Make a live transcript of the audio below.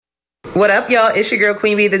What up, y'all? It's your girl,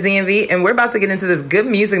 Queen Bee, the DMV, and we're about to get into this good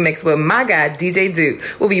music mix with my guy, DJ Duke.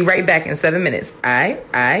 We'll be right back in 7 minutes. Aight.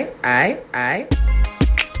 Yo,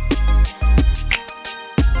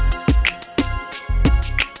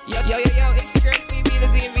 it's your girl, Queen Bee, the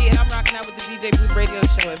DMV, and I'm rocking out with the DJ Booth Radio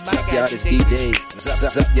Show with my guy, DJ Duke.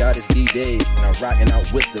 What's up, y'all? This D-Day, and I'm rocking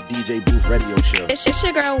out with the DJ Booth Radio Show. It's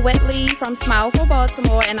your girl, Whitley, from Smileville,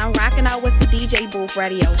 Baltimore, and I'm rocking out with the DJ Booth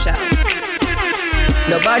Radio Show.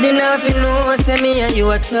 Nobody nothing know, say me and you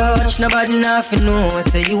a touch. Nobody nothing know,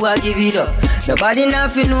 say you a give it up. Nobody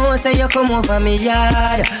nothing know, say you come over me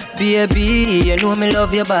yard. Baby, you know me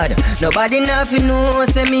love you bad. Nobody nothing know,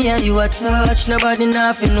 say me and you a touch. Nobody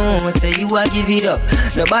nothing know, say you a give it up.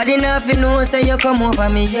 Nobody nothing know, say you come over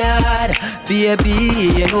me yard. Baby,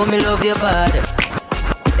 you know me love you bad.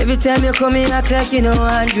 Every time you come in, act like you know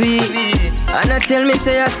I do it. And I tell me,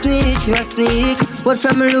 say I sneak, you a sneak. But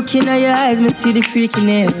from me looking at your eyes, me see the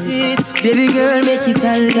freakiness. Baby girl, make it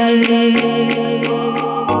all day.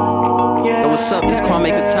 Hey, what's up? This is Kwame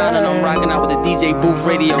Katana, and I'm rocking out with the DJ Booth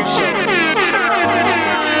Radio Show.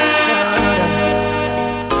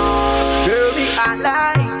 Girl, me I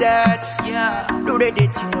like that. Yeah. Do the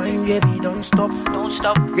dirty wine, baby, don't stop.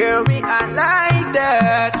 Girl, me I like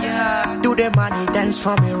that. Yeah. Do the money dance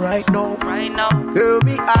for me right now. Girl,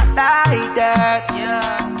 me I like that.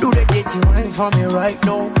 Yeah. Do the dirty wine for me right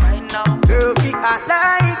now. Girl, me I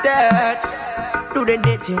like that. Do the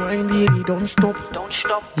dirty wine, baby, don't stop.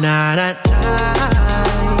 Nah, nah, nah.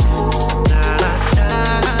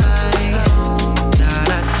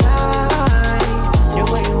 The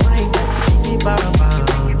way you wine, that keep on.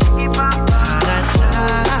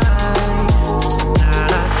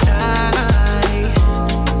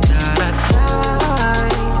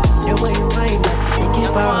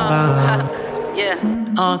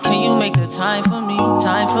 Can you make the time for me?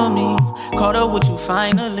 Caught up with you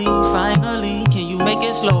finally. Can you make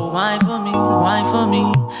it slow? Wine for me.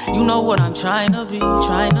 You know what I'm trying to be,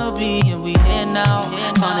 and we here now.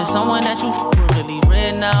 Finding someone that you with really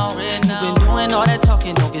red now. You've been doing all that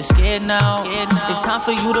talking, don't get scared now. It's time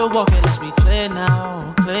for you to walk it, let's be clear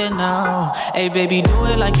now. Hey baby, do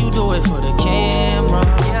it like you do it for the camera.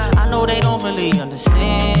 I know they don't really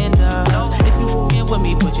understand us. If you f***ing with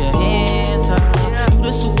me, put your hands up. You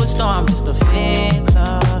the superstar, I'm just a fan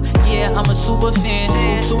club. Yeah, I'm a super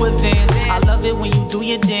fan, too advanced. I love it when you do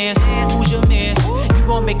your dance. Who's your man? You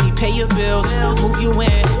gon' make me pay your bills, move you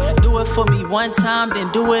in. Do it for me one time, then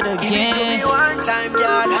do it again. Give it to me one time,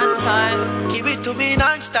 girl. Give it to me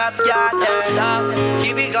non-stop, girl.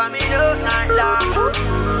 Give it got me all night long.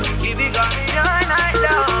 Give it got me all night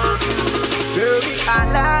long. Girl, I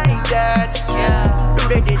like that. Yeah. Do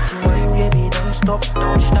the dirty wine, baby, don't stop.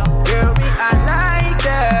 Girl, me I like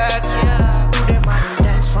that. Yeah. Do the money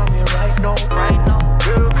dance for me right now.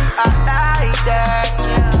 Girl, me I like that.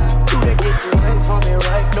 Yeah. Do the dirty wine for me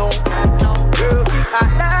right now. Girl, me I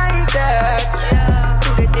like that. Yeah. Do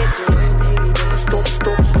the dirty wine, baby, don't stop.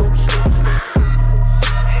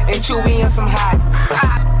 And Chewy on some hot.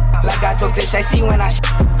 Like I told Tish, I see when I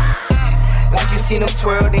like you seen him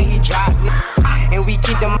twirl, then he drop it. And we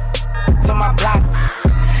keep them to my block.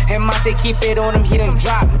 And Monte keep it on him, he done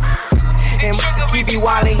drop. And he be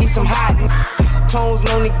wildin', he some hot. Tones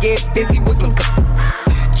known to get busy with them.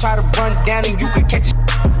 Try to run down and you could catch it.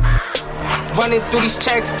 Running through these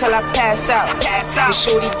checks till I pass out. And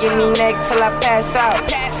shorty give me neck till I pass out.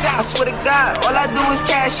 I swear to God, all I do is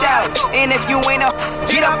cash out. And if you ain't up,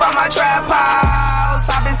 get up on my trap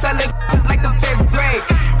house. I've been selling since like the 5th grade.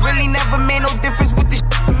 Really never made no difference with the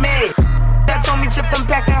shit made. That told me flip them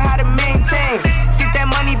packs and how to maintain. Get that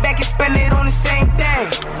money back and spend it on the same thing.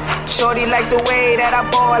 Shorty like the way that I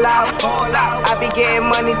ball out. I be getting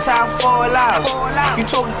money till I fall out. You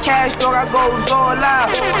talking cash, dog, I goes all out.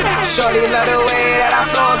 Shorty love the way that I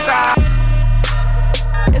floss out.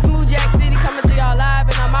 It's Moo Jack City coming to y'all live,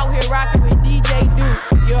 and I'm out here rocking with DJ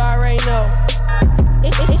Duke. You already know.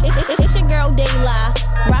 It's your girl Dayla,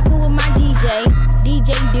 rocking with my DJ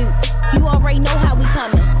Duke. You already know how we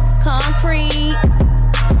coming. Concrete.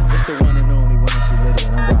 It's the one and only 1 and 2 Little,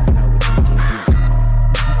 and I'm rocking out with DJ Duke.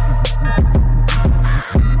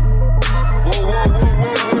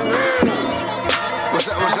 What's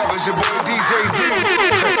up, it's your boy DJ Duke.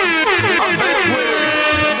 I'm back with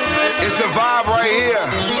it. It's a vibe right here.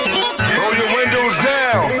 Roll your windows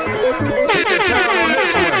down. Hit the town on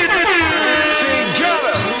this one. Team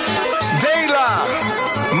Getter, Daylight,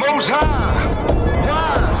 Most High,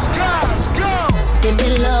 Rise, guys, go. Dip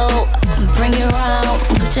it low, bring it around.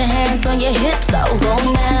 Put your hands on your hips, so go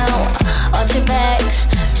now. Arch your back,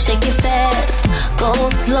 shake it fast. Go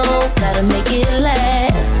slow, gotta make it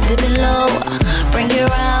last. Dip it low, bring it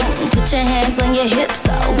around. Put put your hands on your hips,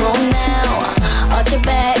 so roll now. Arch your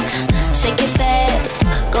back, shake it fast,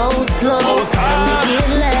 go slow, make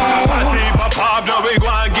it last. Party pop off, now we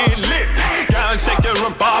go and get lit. Can't shake your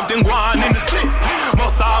rump off, then go on in the split.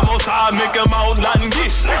 Mosa, make them out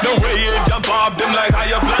languish. The way you jump off them like how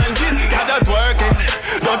you plan this. Yeah, that's working.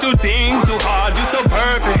 Don't you think too hard, you so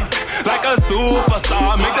perfect. Like a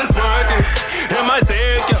superstar, make this worth it. It might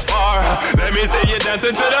take you far. Let me see you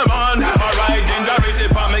dancing to the man. Alright, ginger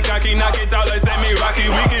rated pa me cocky, knock it out like semi rocky.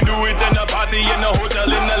 We can do it in the party, in the hotel,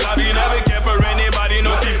 in the lobby. Never care for anybody,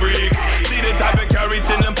 know she freak. See the type of carrots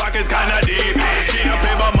in them pockets kinda deep. She don't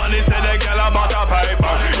pay my money, say the girl about a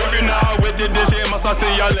piper. If you're not with the dish, you must see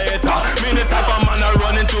you later. Me the type of man I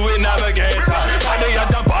run into a navigator. Body I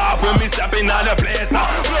jump off when me stepping out the place.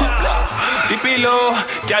 Dip it low,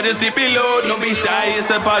 can't just dip it low. Don't be shy, it's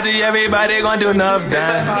a party, everybody gon' do enough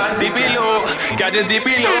dance. Dip it low, can't just dip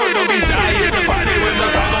it low. Don't be shy, it's a party with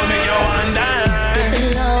my song gon' make you one dance. Dip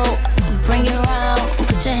it low, bring it around,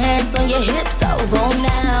 put your hands on your hips, so roll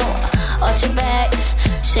now. Arch your back,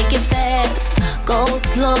 shake it fast, go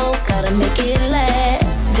slow, gotta make it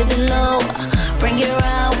last. Dip it low, bring it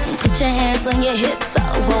around, put your hands on your hips, so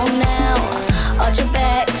roll now. Arch your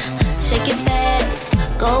back, shake it fast,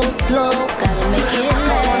 go slow, gotta make it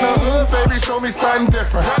last. From the hood, baby, show me something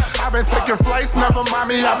different. I've been taking flights, never mind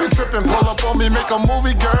me, I've been tripping. Pull up on me, make a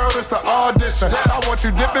movie, girl, it's the audition. I want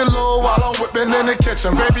you dipping low while I'm whipping in the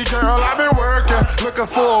kitchen. Baby girl, I've been working, looking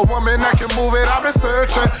for a woman that can move it, I've been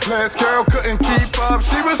searching. Last girl couldn't keep up,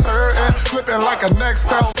 she was hurting. Flipping like a next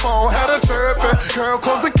phone, had her chirping. Girl,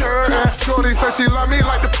 close the curtain. Shorty said she love me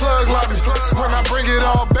like the plug love me. When I bring it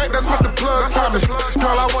all back, that's what the plug tell me.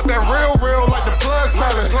 Girl, I want that real like the plug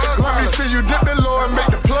selling. Let me see you dipping low and make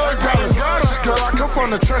the plug jealous. Girl, I come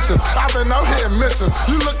from the trenches, I've been out here in missions.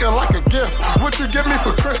 You looking like a gift, what you give me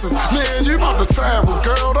for Christmas? Me and you about to travel,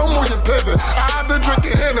 girl, don't move your pivot. I've been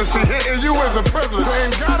drinking Hennessy, hitting you is a privilege.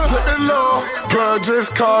 Ain't gotta dip it low. Girl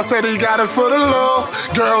just called, said he got it for the low.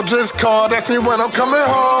 Girl just called, asked me when I'm coming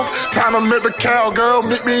home. Time to milk the cow, girl,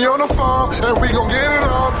 meet me on the farm, and we gon' get it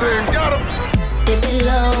all together. Dip it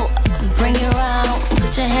low, bring it around,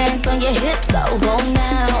 put your hands on your hips, so roll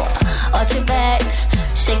now. Arch your back,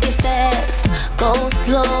 shake it fast, go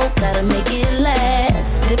slow, gotta make it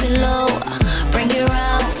last. Dip it low, bring it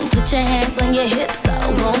around, put your hands on your hips, so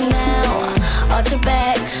roll now. Arch your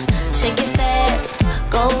back, shake it fast,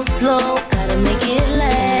 go slow, gotta make it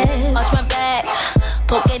last. Arch my back,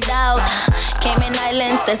 poke it out, Cayman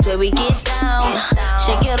Islands, that's where we get down.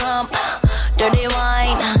 Shake your rump, dirty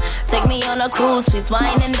wine, take me on a cruise, please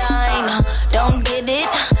wine and dine. Don't get it,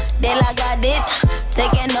 then I got it.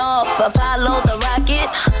 Taking off, Apollo the rocket.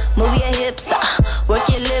 Move your hips, work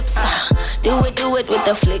your lips. Do it with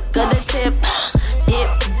the flick of the tip.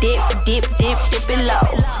 Dip it low.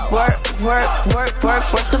 Work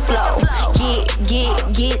the flow.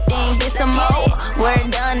 Get things, get some more. We're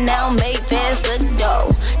done now, make fast the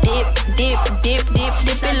dough. Dip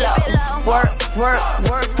it low. Work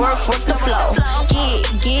the flow.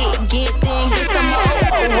 Get things, get some more.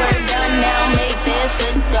 We're done now, make fast the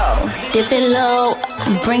dough. Dip it low,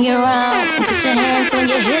 bring it around, put your hands on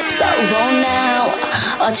your hips, so roll now.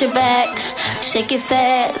 Arch your back, shake it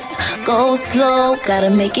fast, go slow, gotta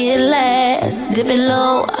make it last. Dip it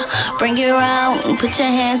low, bring it around, put your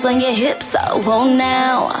hands on your hips, so roll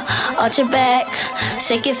now. Arch your back,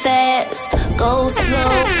 shake it fast, go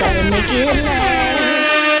slow, gotta make it last.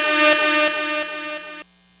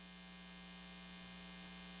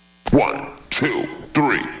 1, 2,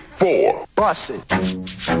 3, 4. Bust it.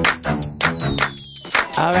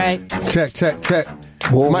 All right. Check.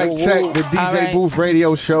 Whoa, Mic check, the DJ right. Booth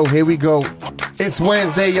Radio Show. Here we go. It's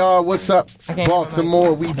Wednesday, y'all. What's up,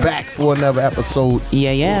 Baltimore? We back for another episode.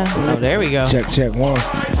 Yeah. Oh, there we go. Check one.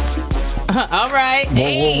 All right.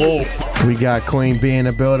 Hey. We got Queen B in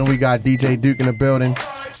the building. We got DJ Duke in the building.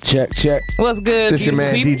 Check. What's good? This your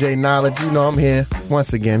man, people? DJ Niledge. You know I'm here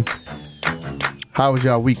once again. How was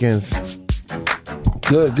y'all weekends?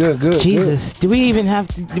 Good. Jesus, do we even have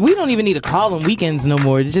to? We don't even need to call them weekends no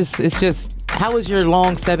more. It's just. How was your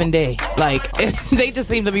long 7-day? Like they just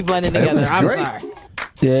seem to be blending together. I'm great. sorry.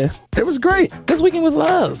 Yeah, it was great. This weekend was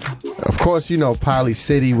love. Of course, you know Poly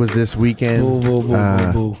City was this weekend.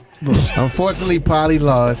 Boo. Unfortunately, Poly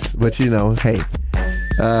lost, but you know, hey,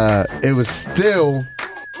 it was still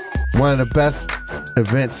one of the best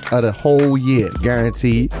events of the whole year,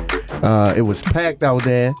 guaranteed. It was packed out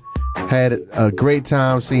there. Had a great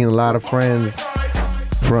time seeing a lot of friends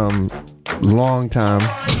from long time.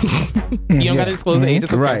 You don't gotta disclose the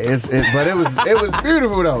ages. Right. But it was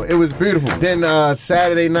beautiful though. It was beautiful. Then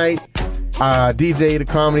Saturday night, DJ the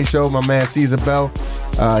comedy show, my man Caesar Bell.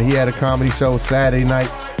 He had a comedy show Saturday night,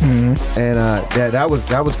 and that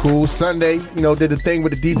was cool. Sunday, did the thing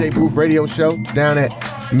with the DJ Booth radio show down at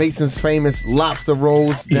Mason's famous lobster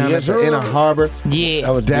rolls down at the Inner Harbor.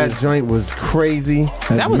 Yeah, that joint was crazy.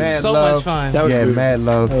 That was mad so love. much fun. Mad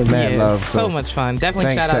love, mad love. So much fun.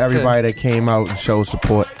 Definitely thanks shout to out everybody that came out and showed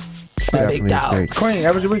support. Big dogs. Queen,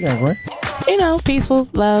 how was your weekend, Queen? Peaceful,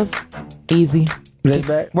 love, easy. Just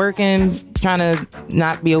working, trying to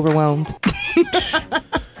not be overwhelmed.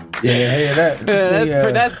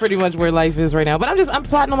 That's pretty much where life is right now. But I'm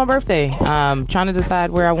plotting on my birthday. Trying to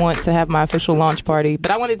decide where I want to have my official launch party.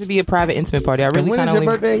 But I want it to be a private, intimate party. I really when is your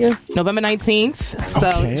birthday again? November 19th.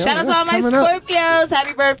 So shout out to all my Scorpios.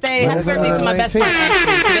 Happy birthday. Happy birthday to my best friend.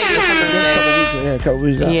 Today is my birthday. A couple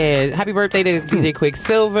weeks out. Yeah, happy birthday to DJ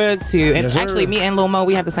Quicksilver. Actually, me and Lil Mo,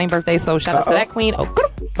 we have the same birthday. So shout out to that queen.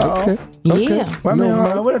 Okay. Yeah.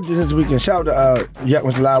 Well, what I did this weekend? Shout out to Yak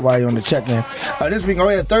was live while you on the check-in. This week,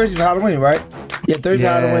 Thursday for Halloween, right? Yeah, Thursday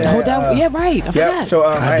Halloween. Right. I forgot. So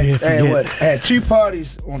I had 2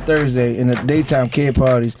 parties on Thursday in the daytime, kid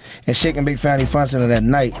parties, and Shake and Bake Family Fun Center that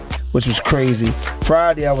night, which was crazy.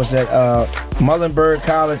 Friday I was at Muhlenberg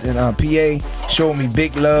College in PA, showed me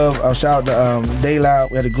big love. Shout out to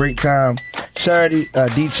Daylight. We had a great time. Saturday,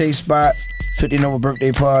 DJ spot, 50 and over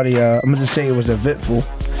birthday party. I'm gonna just say it was eventful.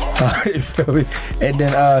 And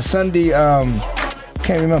then Sunday,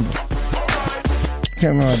 can't remember.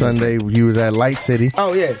 Sunday, you was at Light City.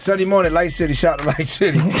 Oh, yeah. Sunday morning, Light City. Shout out to Light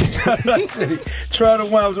City. Toronto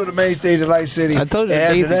One was on the main stage at Light City. I told you.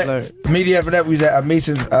 Immediately after that, we was at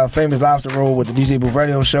Mason's famous lobster roll with the DJ Booth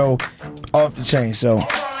radio show. Off the chain. So,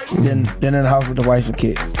 then in the house with the wife and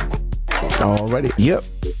kids. Already. Yep.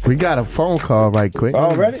 We got a phone call right quick.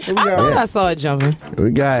 Already? I saw it jumping. We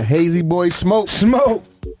got Hazy Boy Smoke.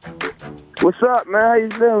 What's up, man? How you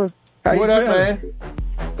feeling? What up, man?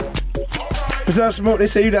 What's up, Smoke? They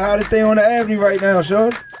say you the hottest thing on the avenue right now,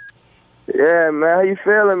 Sean. Yeah, man. How you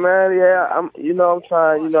feeling, man? Yeah, I'm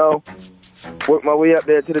trying, work my way up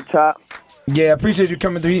there to the top. Yeah, I appreciate you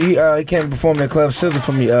coming through. He came and performed at Club Sizzle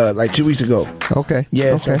for me like 2 weeks ago. Okay.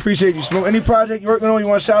 Yeah, so I appreciate you, Smoke. Any project you working on you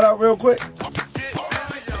want to shout out real quick?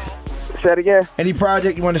 Say it again. Any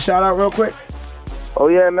project you want to shout out real quick? Oh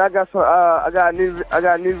yeah, man. I got some. I got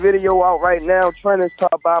a new video out right now. Trending,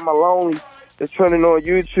 called "By My Lonely." It's trending on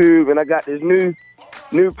YouTube, and I got this new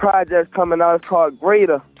project coming out. It's called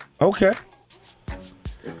Greater. Okay. It's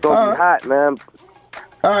gonna be hot, man.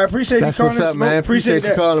 All right, appreciate you calling. What's up, man. Appreciate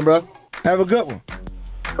you calling, bro. Have a good one.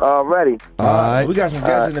 Ready. All right. We got some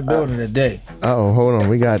guests in the building today. Hold on.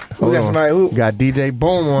 We got somebody who got DJ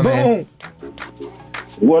Boom on there.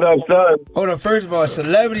 What up, son? Hold on. First of all,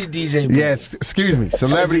 celebrity DJ Boom. Yes, excuse me.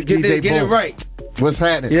 Celebrity DJ Boom. Get it right. What's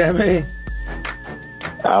happening? Yeah, man.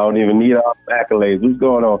 I don't even need all the accolades. What's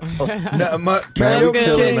going on? Karaoke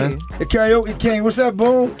King. Man. The Karaoke King. What's up,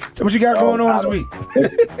 Boom? So what you got going on this week?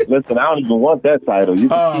 Listen, I don't even want that title. You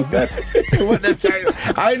can keep that. Want that title?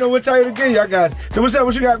 I didn't know what title to give you. I got it. So what's up?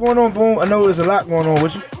 What you got going on, Boom? I know there's a lot going on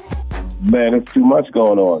with you. Man, it's too much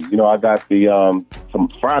going on. I got the some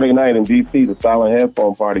Friday night in D.C., the Silent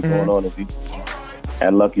Headphone Party going on in D.C.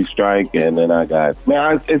 at Lucky Strike, and then I got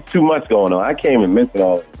it's too much going on. I can't even miss it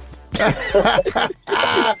all.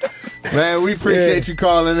 Man, we appreciate you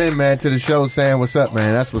calling in, man, to the show saying what's up,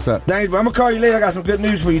 man. That's what's up. Thanks, bro. I'm going to call you later. I got some good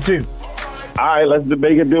news for you, too. All right, let's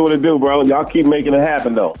make it do what it do, bro. Y'all keep making it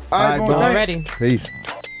happen, though. All right, bro. Already. Peace.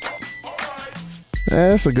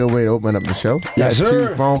 That's a good way to open up the show. Yes, got sir.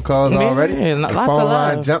 2 phone calls already. Lots phone of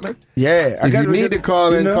line love. jumping. Yeah. If you need to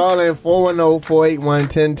call in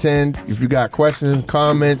 410-481-1010. If you got questions,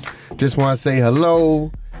 comments, just want to say hello,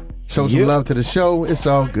 show some love to the show, it's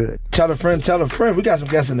all good. Tell a friend. We got some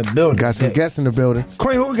guests in the building.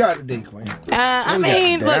 Queen, who we got today, Queen? Look.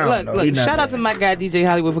 Shout out to my guy, DJ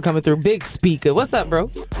Holliwood, for coming through. Big speaker. What's up, bro?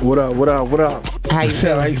 What up? How you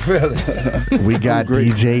feeling? How you feeling? We got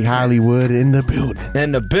DJ Holliwood in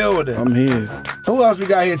the building. I'm here. Who else we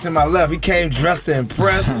got here to my left? He came dressed to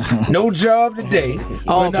impress. No job today.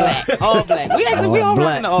 All black. We all rocking the all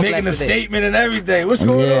black Making a today. statement and everything. What's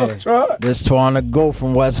going on, Troy? This Twon Da Goat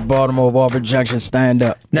from West Baltimore, Auburn Junction. Stand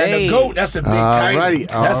up. Now, the GOAT, that's a big title.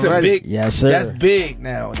 That's a big. Yes, sir. That's big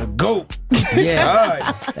now. The GOAT. Yeah. All right.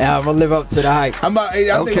 Yeah, I'm going to live up to the hype. I'm going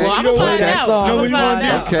to find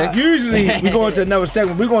out. Okay. Usually, we go into another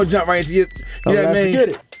segment. We're going to jump right into you. You know what I mean? Get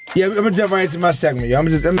it. Yeah, I'm going to jump right into my segment. Yo.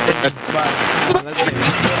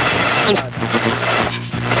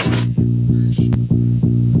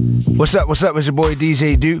 What's up? It's your boy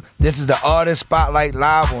DJ Duke. This is the Artist Spotlight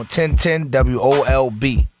Live on 1010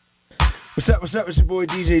 WOLB. What's up? It's your boy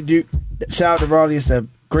DJ Duke. Shout out to Raleigh. It's the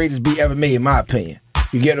greatest beat ever made, in my opinion.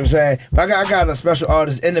 You get what I'm saying? But I got a special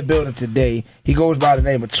artist in the building today. He goes by the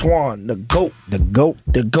name of Twon Da Goat. The Goat.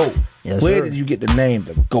 The Goat. Yes, Where sir. did you get the name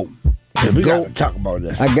The Goat? We got to talk about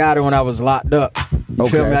this. I got it when I was locked up. You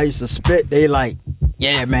feel me? I used to spit. They like,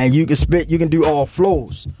 yeah, man, you can spit. You can do all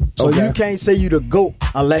flows. So you can't say you the GOAT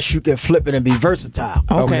unless you can flip it and be versatile.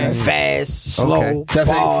 Okay. Fast, slow,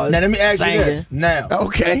 Now let me ask singing. you this. Now,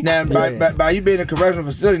 by you being in a correctional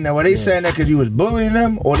facility, now were they saying that because you was bullying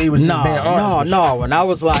them or they was just being honest? No. When I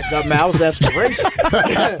was locked up, man, I was the inspiration.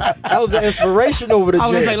 I was the inspiration over the jail. I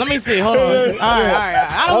was gonna say, let me see. Hold on. All right.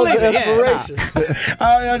 I don't believe it. Inspiration.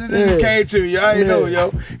 I just came to you. I know,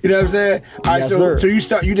 yo. You know what I'm saying? All right,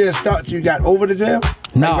 so you didn't start till you got over the jail?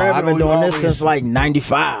 No, I've been doing this since like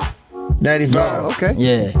 95. 95, okay.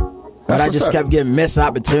 Yeah. But I just kept getting missed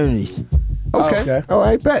opportunities. Okay. All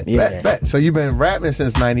right, bet. So you've been rapping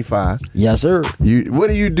since 95. Yes, sir. What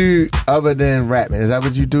do you do other than rapping? Is that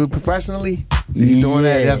what you do professionally? You doing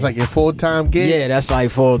that? That's like your full-time gig? Yeah, that's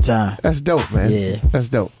like full-time. That's dope, man. Yeah. That's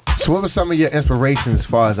dope. So what were some of your inspirations as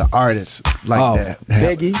far as an artist like that?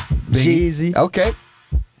 Biggie, Jeezy. Okay.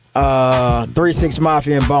 3-6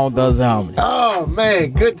 Mafia and Bone Thugs Harmony. Oh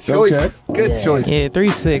man, good choices. Okay. Good choices. Yeah,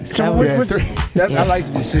 3-6. I like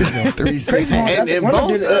the 3-6. And one of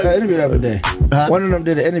them did an interview the other day. One of them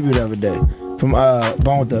did an interview the other day from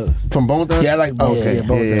Bone Thugs. From Bone Thugs? Yeah, I like Bone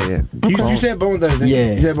Thugs. Yeah. You said Bone Thugs.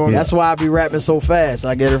 Yeah. You said Bone Thugs. That's why I be rapping so fast.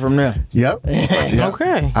 I get it from there. Yep.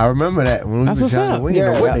 Okay. I remember that when we was young. We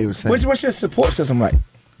didn't know what they were saying. What's your support system like?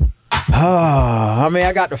 I mean,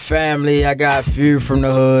 I got the family. I got a few from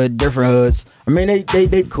the hood, different hoods. I mean,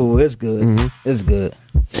 they cool. It's good. Mm-hmm. It's good.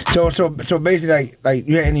 So basically, like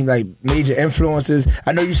you had any like major influences?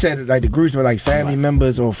 I know you said like the groups were like family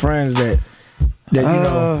members or friends that you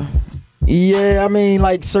know. Yeah, I mean,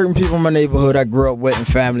 like certain people in my neighborhood I grew up with and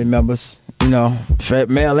family members. You know,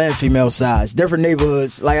 male and female sides, different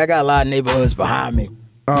neighborhoods. Like I got a lot of neighborhoods behind me.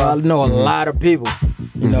 I know a lot of people,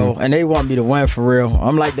 you know, and they want me to win for real.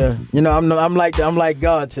 I'm like I'm like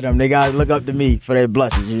God to them. They gotta look up to me for their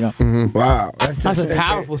blessings, you know. Mm-hmm. Wow, that's a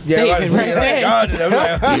powerful statement right there.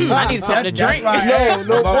 I need something to drink.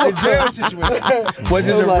 No, about the jail situation. Was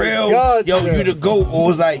this a real you the GOAT, or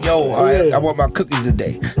was like I want my cookies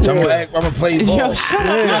today, so I'm gonna play ball. Yo, shut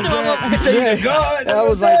up. You say you God? I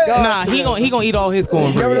was like God. Nah, he gonna eat all his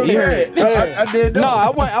cornbread. You heard it. I did. No,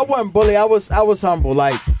 I wasn't bully. I was humble.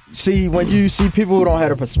 Like, see, when you see people who don't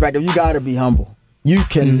have a perspective, you gotta be humble. You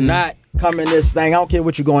cannot come in this thing. I don't care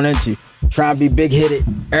what you're going into. Trying to be big-headed,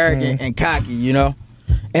 arrogant, and cocky, you know?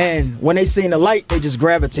 And when they seen the light, they just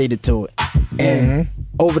gravitated to it. And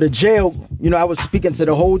over the jail, you know, I was speaking to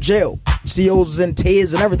the whole jail. COs in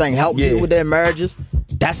tears and everything, helping people with their marriages.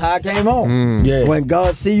 That's how I came home. When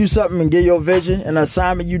God see you something and give you a vision and an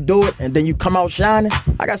assignment, you do it, and then you come out shining.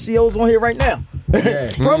 I got COs on here right now.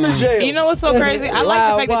 From the jail. You know what's so crazy? I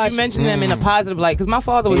like the fact that you mentioned them in a positive light, because my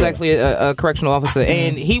father was actually a correctional officer,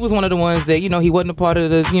 and he was one of the ones that, you know, he wasn't a part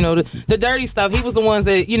of the, you know, the dirty stuff. He was the ones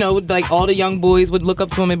that, you know, like all the young boys would look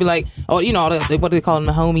up to him and be like, oh, you know, what do they call them,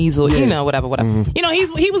 the homies, or you know, whatever. You know,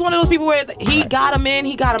 he was one of those people where he got them in,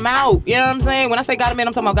 he got them out. You know what I'm saying? When I say got them in,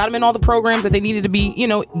 I'm talking about got them in all the programs that they needed to be, you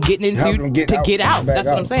know, getting into to get out. That's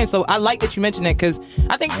what I'm saying. So I like that you mentioned that, because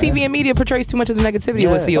I think TV and media portrays too much of the negativity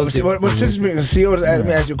of what COs do. What COs? Let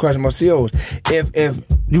me ask you a question about COs. If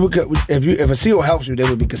a CO helps you, they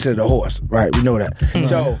would be considered a horse, right? We know that.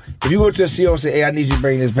 So if you go to a CO and say, "Hey, I need you to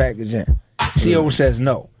bring this package in," CO says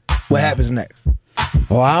no. What happens next?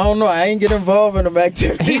 Well, I don't know. I ain't get involved in them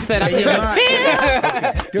activities. He said, "I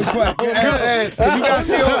didn't." Good question. Good answer. You got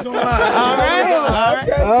COs on line. All right.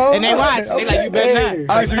 Oh, And they watch. They like, you better not.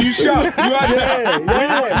 All right, so you shocked. You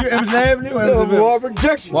outside. You Emerson Avenue? Warburg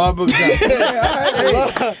Junction. Warburg Junction. He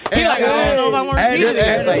like, I don't know if I want to repeat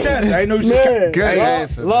it. I know good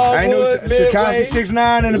answer. I know Chicago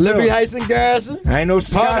 6'9" in the Liberty building. Heights and Garrison. I know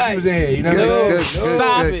Chicago was in here. You know what I mean?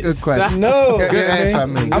 Stop it. Good question. No. Good answer. I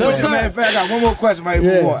mean, Matter of fact, I got one more question. Right?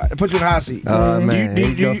 One more. Put you in the hot seat. Man.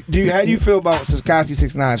 How do you feel about Tekashi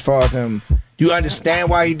 6'9" as far as him? Do you understand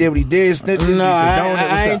why he did what he did? Snitches? No,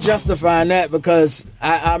 I ain't justifying that, because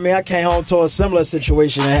I mean I came home to a similar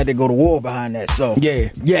situation and had to go to war behind that. So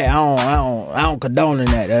I don't condone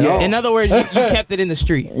that at all. In other words, you kept it in the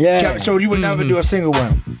street. Yeah. So you would never do a single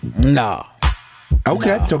one? No.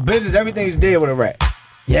 Okay. No. So business, everything's dead with a rap.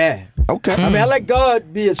 Yeah. Okay. I mean, I let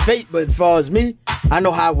God be his fate, but as far as me, I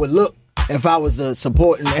know how it would look if I was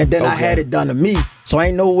supporting, and then I had it done to me. So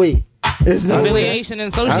ain't no way. There's no affiliation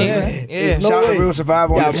and association. There's no Shout out way. to Real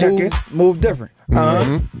Survivor on the check-in. Move different. We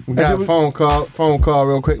got a phone call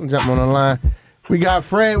real quick. Jump on the line. We got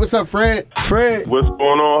Fred. What's up, Fred? Fred. What's going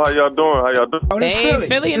on? How y'all doing? Oh, this Hey,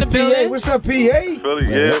 Philly in the building. What's up, PA?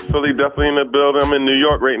 Philly definitely in the building. I'm in New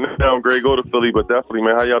York right now. I'm great. Go to Philly, but definitely,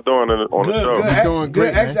 man. How y'all doing on the show? Good. Doing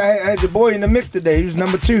great, man. Actually, I had your boy in the mix today. He was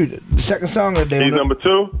number 2, the second song of the day. He's number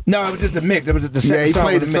 2? No, it was just the mix. It was the second he song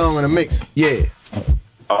played of the song in the mix. Yeah.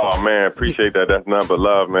 Oh, man. Appreciate that. That's nothing but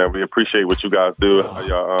love, man. We appreciate what you guys do. How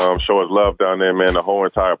y'all show us love down there, man. The whole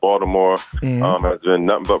entire Baltimore has been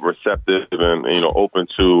nothing but receptive and, open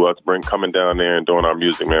to us coming down there and doing our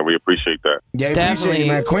music, man. We appreciate that. Yeah, appreciate it,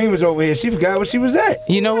 man. Queen was over here. She forgot where she was at.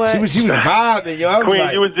 You know what? She was vibing, yo. Queen,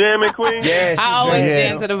 you was jamming, Queen? Yeah, I always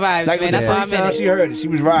jam to the vibes, like man. the That's why first I'm in time it. she heard it, she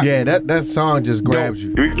was rocking. Yeah, that song just grabs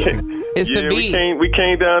you. It's the beat. We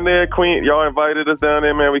came down there, Queen. Y'all invited us down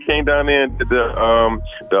there, man. We came down there and did what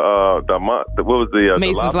was the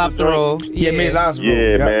Mason's lobster roll. Yeah, Mason's lobster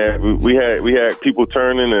roll. Yeah, man. We had people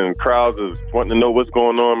turning and crowds of wanting to know what's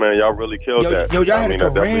going on, man. Y'all really killed that. Yo, y'all had a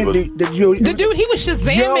Korean dude. The dude, he was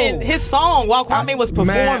Shazamming his song while Kwame was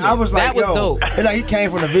performing. Man, I was like, that was dope. It's like he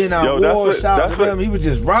came from the Vietnam War. Shout out to him. He was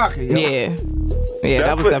just rocking. Yo. Yeah. Yeah,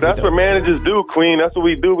 that was that's definitely what managers do, Queen. That's what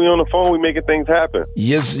we do. We on the phone. We making things happen.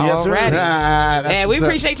 Yes, sir. Alrighty. And we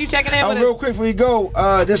appreciate you checking in with us. Real quick before you go,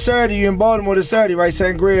 this Saturday you in Baltimore. This Saturday, right?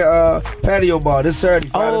 Sangria patio bar. This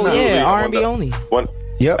Saturday. Oh yeah, R&B only.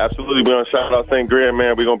 Yep. Absolutely. We're going to shout out St. Greer,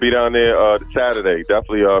 man. We're going to be down there Saturday.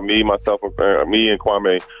 Definitely me, myself, me and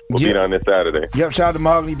Kwame will be down there Saturday. Yep. Shout out to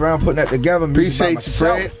Mahogany Brown putting that together. Appreciate you,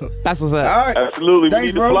 Fred. That's what's up. All right. Absolutely. Thanks,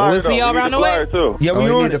 we need bro. the flyer, We'll see y'all around the way. Too. Yeah,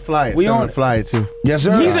 we on the flyer. We on the flyer, too. Yes,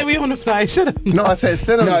 sir. He said we on the fly. Shut up. No, I said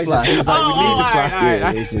send on the flyer. He was like, we need the flyer. All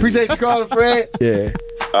right. Appreciate you calling, Fred. Yeah.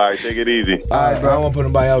 All right, take it easy. All right, bro. I don't want to put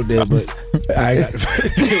nobody out there, but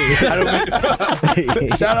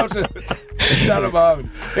shout out to Mahogany.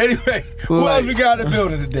 Anyway, who else we got in the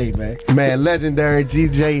building today, man? Man, legendary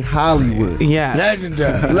DJ Holliwood. Yeah.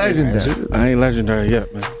 Legendary. I ain't legendary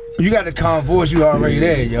yet, man. You got the calm voice, you already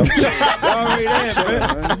there, yo. You already there,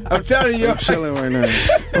 man. I'm telling you, I'm chilling right now.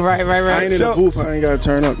 Right. I ain't in the booth. I ain't got to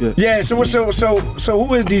turn up yet. Yeah. So who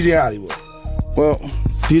is DJ Holliwood? Well,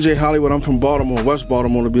 DJ Holliwood. I'm from Baltimore, West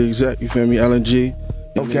Baltimore to be exact. You feel me? LNG.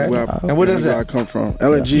 Okay. And what is that? Where I come from?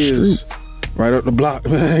 LNG is right up the block,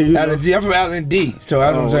 man. LNG. I'm from LND, so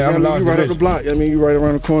I don't say I'm you right up the block. I mean, you right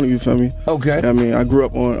around the corner. You feel me? Okay. I mean, I grew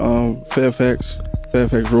up on Fairfax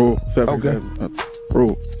Road.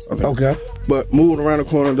 Road. Okay. But moving around the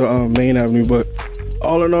corner to Main Avenue. But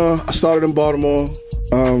all in all, I started in Baltimore.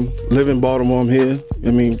 Live in Baltimore. I'm here.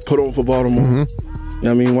 I mean, put on for Baltimore. Mm-hmm. You know what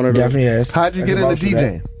I mean? One of the. Definitely has. How'd you get into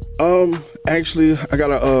DJing? Actually, I got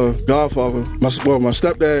a godfather. My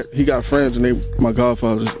stepdad, he got friends, and they my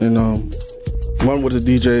godfathers. And one was a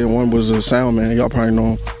DJ, and one was a sound man. Y'all probably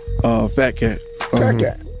know him. Fat Cat. Fat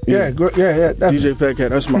Cat. Yeah. DJ Fat Cat.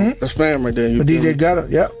 That's fam right there. You DJ got it.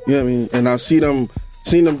 Yep. Yeah, I mean, and I seen them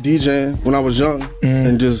DJing when I was young,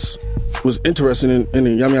 and just was interested in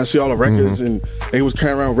it. I mean, I see all the records, and they was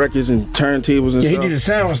carrying around records and turntables and stuff. Yeah, he did the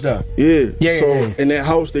sound stuff. Yeah. So in that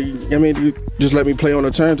house, you just let me play on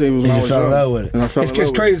the turntables when I was young. Fell in love with it. And I fell in love with it.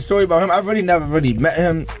 It's crazy story about him. I've never met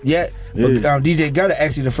him yet. But DJ Gutter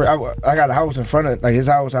actually, I got a house in front of his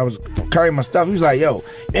house. I was carrying my stuff. He was like, "Yo,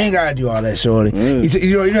 you ain't gotta do all that, shorty." He said,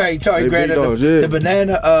 you know how he talk. He grabbed the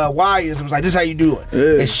banana wires and was like, "This is how you do it."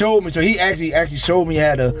 Yeah. And showed me. So he actually showed me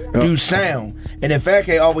how to do sound. And then Fat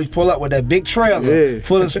Cat always pull up with that big trailer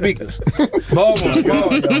full of speakers.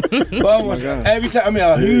 Baltimore, every time.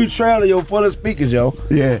 A huge trailer, full of speakers, yo.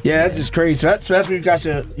 Yeah, that's just crazy. So that's when you got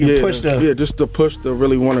your push to just to push to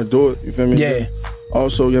really want to do it. You feel me? Yeah.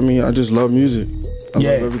 Also, I just love music. I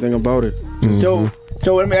love everything about it. So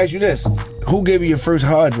let me ask you this: who gave you your first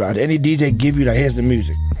hard drive? Did any DJ give you here's the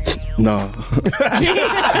music? No.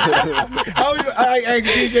 I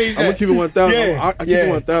DJs. I'm gonna keep it 1,000. I keep it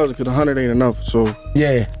 1,000 because 100 ain't enough. So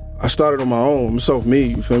I started on my own. I'm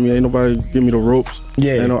self-made. You feel me? Ain't nobody give me the ropes.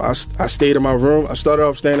 Yeah. I stayed in my room. I started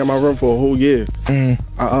off staying in my room for a whole year.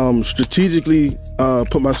 I strategically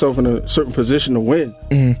put myself in a certain position to win.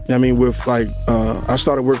 I mean, with I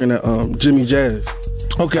started working at Jimmy Jazz.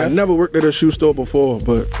 Okay. I never worked at a shoe store before,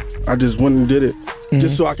 but I just went and did it.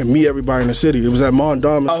 Just so I can meet everybody in the city. It was at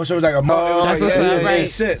Mondawmin. Oh, so it was like a Mondawmin. That's what's up, right?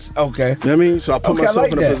 Sense. Okay. You know what I mean? So I put myself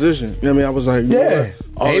in a position. You know what I mean? I was like,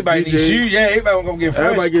 everybody needs shoes. Yeah, everybody gonna get fresh.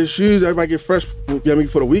 Everybody get shoes. Everybody get fresh. You know what I mean?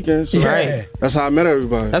 For the weekend. So that's how I met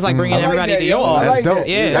everybody. That's like bringing everybody to your office. That's dope.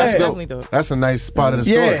 Yeah, that's definitely dope. That's a nice spot of the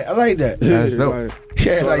story. Yeah, I like that. That's dope.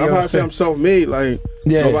 So I'm about to say I'm self-made.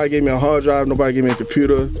 Nobody gave me a hard drive. Nobody gave me a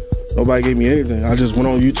computer. Nobody gave me anything. I just went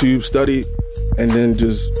on YouTube, studied, and then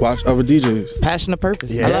just watched other DJs. Passion of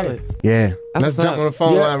purpose. Yeah. I love it. Yeah. That's Let's what's jump up. on the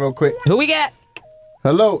phone line real quick. Who we got?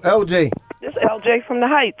 Hello, LJ. This LJ from the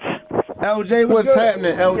Heights. LJ, what's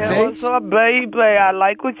happening, LJ? Yeah, what's up, baby? I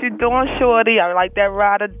like what you're doing, shorty. I like that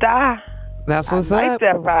ride or die. That's what's I like up.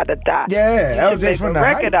 that ride or die. Yeah, you should make from a the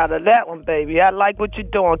record out of that one, baby. I like what you're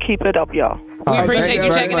doing. Keep it up, y'all. We appreciate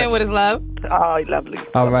you checking in with us, love. Oh, lovely.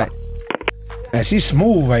 All right. And she's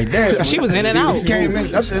smooth right there. She was in and out. She came in.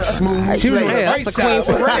 That's smooth. She was on the right that's the queen side.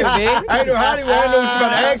 for real, man. I know Hollywood. I know she was about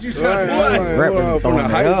to ask you something. Repping from the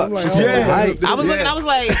Heights. She said the Heights. I was looking. I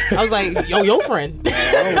was like, yo, your friend.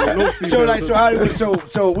 So Hollywood.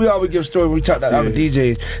 So we always give stories. We talk to other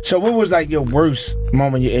DJs. So what was like your worst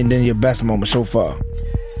moment and then your best moment so far?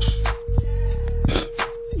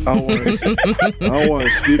 I don't want to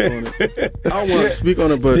speak on it. I don't want to speak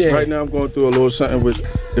on it, but right now I'm going through a little something with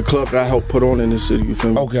the club that I helped put on in this city. You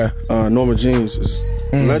feel me? Okay. Norma Jeans is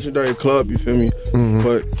a legendary club. You feel me?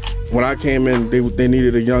 But when I came in, they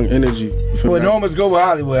needed a young energy. You feel Well, me? Norma's go with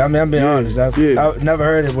Hollywood. I mean, I'm being honest. I've never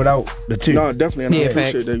heard it without the two. No, definitely. And I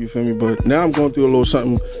appreciate that. You feel me? But now I'm going through a little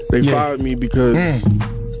something. They fired me because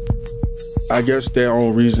I guess their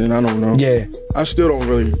own reason. I don't know. Yeah. I still don't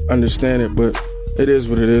really understand it, but it is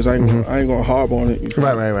what it is. I ain't gonna harp on it.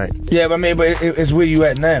 Right. Yeah, but I mean, it's where you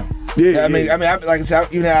at now. Yeah, I mean, like I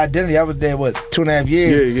said, you know, identity. I was there 2.5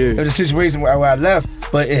 years. Yeah. It was a situation where I left,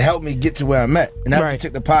 but it helped me get to where I'm at, and I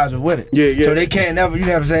took the positive with it. Yeah. So they can't never, you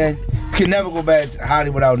know what I'm saying? You can never go back to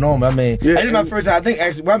Hollywood without Norma. I mean, this is my first time. I think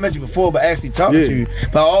actually, I met you before, but actually talking to you.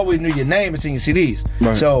 But I always knew your name and seen your CDs.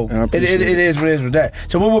 Right. So it is what it is with that.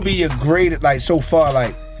 So what would be your greatest, like so far,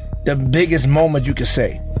 like the biggest moment you could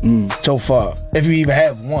say so far, if you even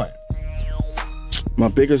have one? My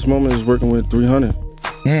biggest moment is working with 300.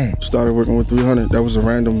 Started working with 300. That was a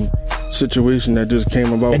random situation that just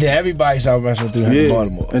came about. And then everybody started wrestling 300 in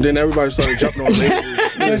Baltimore. And then everybody started jumping on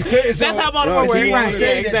labels. That's how Baltimore works. Right. Yeah,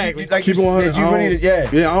 exactly. Like keep on I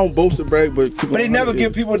don't boast to brag, but they never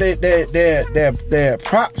give people their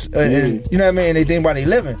props. And, you know what I mean? They think about their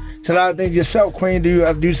living. So a lot of things yourself, Queen,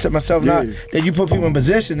 I do myself now. That you put people in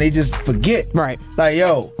position, they just forget. Right. Like,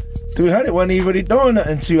 yo, 300 wasn't even really doing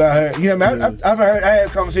nothing to you. I heard, you know what I mean? I had a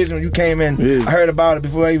conversation when you came in. I heard about it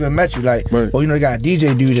before I even met you. Like, well, you know, they got a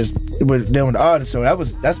DJ dude that's with them with the artists. So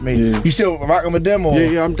that's me. You still rocking with them? Or?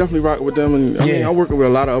 Yeah, I'm definitely rocking with them. And I mean, I'm working with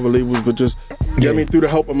a lot of other labels, but just I mean, through the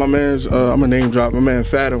help of my man's, I'm a name drop. My man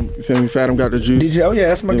Fathom, you feel me? Fathom got the juice. DJ, oh yeah,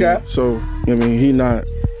 that's my guy. So I mean, he not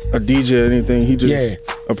a DJ or anything. He just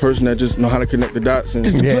a person that just know how to connect the dots. And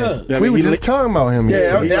just the plug. We were just talking about him.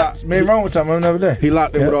 Me wrong with something another day. He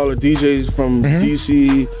locked in with all the DJs from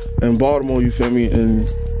DC and Baltimore. You feel me? And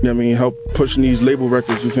you know what I mean, help pushing these label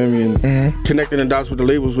records. You feel me? And connecting the dots with the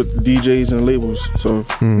labels, with the DJs and the labels. So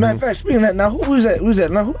matter of fact, speaking of that, now who was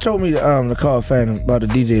that? Now who told me to call Phantom about the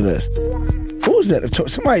DJ list? Who was that?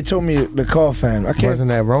 Somebody told me to call Phantom. I can't. Wasn't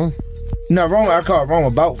that wrong? No, wrong. I call it wrong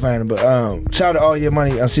about Phantom, but shout out to All Your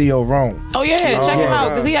Money, CEO Wrong. Oh yeah, check him out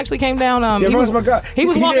because he actually came down. He was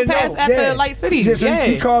walking past at the Light City.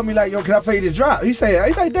 He called me like, yo, can I play the drop? He said,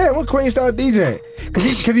 he's like, damn, when Queen started DJing?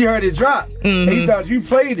 Because he heard it drop. And he thought you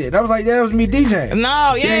played it. And I was like, yeah, that was me DJing.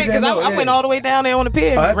 No, because I went all the way down there on the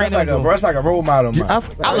pier. That's like a role model. I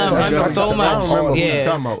love him so much. I don't remember what you're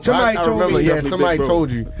talking about. Somebody told me. Yeah, somebody told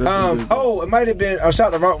you. It might have been, shout out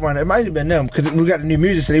to Rock Runner. It might have been them because we got the new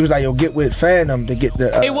music. So he was like, yo, get with Phantom to get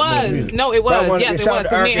the. It was. No, it was. Yes, it was.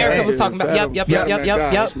 Because me and Erica was talking about. Yep.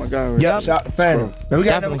 That's my guy. Yep, shout out to Phantom. We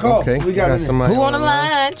got another call. Okay. We got somebody. Who on the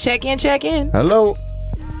line? Check in. Hello.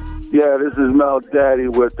 Yeah, this is Mel Daddy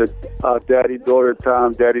with the Daddy Daughter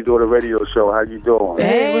Time, Daddy Daughter Radio Show. How you doing?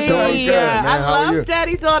 Hey, what's up? I love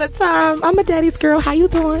Daddy Daughter Time. I'm a daddy's girl. How you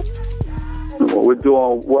doing? Well, we're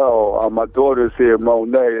doing well. My daughter's here,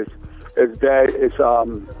 Monet. It's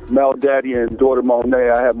Mel Daddy and daughter Monet.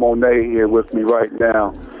 I have Monet here with me right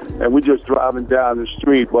now. And we're just driving down the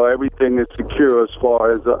street, but everything is secure as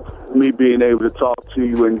far as me being able to talk to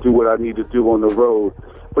you and do what I need to do on the road.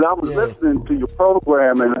 But I was listening to your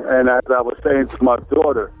program, and as I was saying to my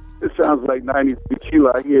daughter, it sounds like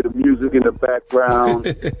 93Q. I hear the music in the background.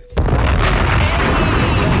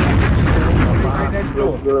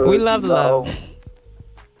 We love love.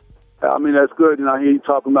 I mean, that's good. And I hear you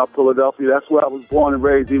talking about Philadelphia. That's where I was born and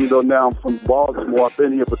raised, even though now I'm from Baltimore. I've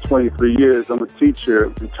been here for 23 years. I'm a teacher,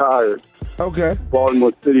 retired. Okay.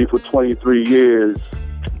 Baltimore City for 23 years.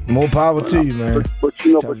 More power to you, man. But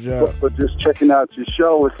you know, but just checking out your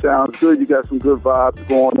show, it sounds good. You got some good vibes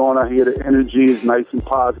going on. I hear the energy is nice and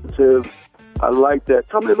positive. I like that.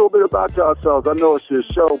 Tell me a little bit about yourselves. I know it's your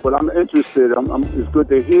show, but I'm interested. It's good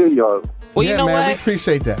to hear y'all. Well, you know man, what? We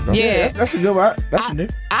appreciate that, bro. Yeah. That's a good one.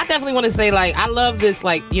 I definitely want to say, like, I love this,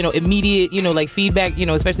 like, immediate, like, feedback,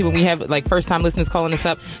 especially when we have, like, first-time listeners calling us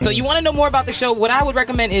up. So you want to know more about the show, what I would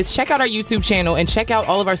recommend is check out our YouTube channel and check out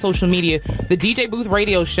all of our social media, the DJ Booth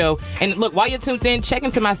Radio Show. And look, while you're tuned in, check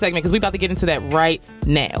into my segment because we're about to get into that right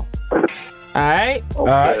now. All right? Okay. All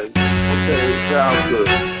right. Okay, sounds good.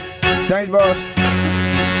 Thanks, boss.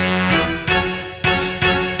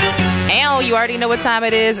 And you already know what time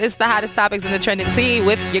it is. It's the hottest topics in the trending tea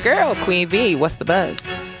with your girl, Queen B. What's the buzz?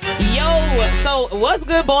 Yo, so what's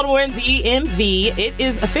good, Baltimore and DMV? It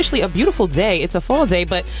is officially a beautiful day. It's a fall day,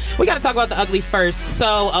 but we got to talk about the ugly first.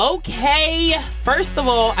 So, okay, first of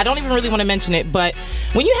all, I don't even really want to mention it, but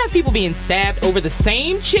when you have people being stabbed over the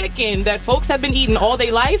same chicken that folks have been eating all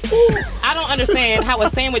their life, I don't understand how a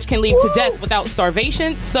sandwich can lead to death without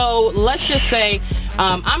starvation. So let's just say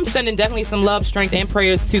I'm sending definitely some love, strength, and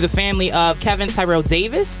prayers to the family of Kevin Tyrell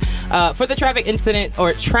Davis for the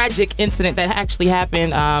tragic incident that actually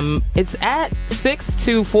happened. It's at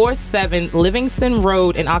 6247 Livingston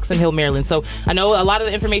Road in Oxon Hill, Maryland. So I know a lot of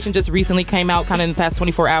the information just recently came out kind of in the past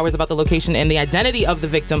 24 hours about the location and the identity of the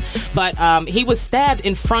victim. But he was stabbed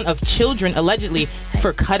in front of children, allegedly,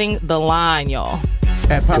 for cutting the line, y'all.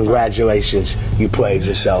 Congratulations, you played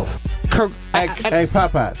yourself. Hey,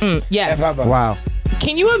 Popeyes. Yes. Wow.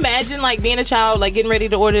 Can you imagine, like, being a child, like, getting ready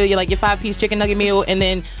to order your 5-piece chicken nugget meal, and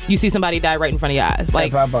then you see somebody die right in front of your eyes?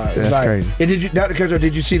 Like, that's crazy. Did you, Dr. Kershaw,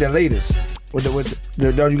 did you see the latest?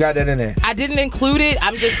 You got that in there? I didn't include it.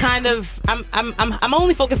 I'm just kind of I'm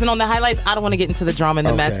only focusing on the highlights. I don't want to get into the drama and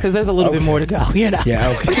the mess because there's a little bit more to go. Yeah,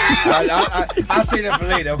 okay. I'll say that for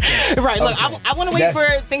later. Okay. Right. Look, I want to wait for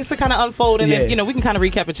things to kind of unfold, and then we can kind of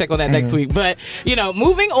recap and check on that next week. But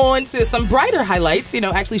moving on to some brighter highlights.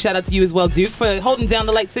 Actually, shout out to you as well, Duke, for holding down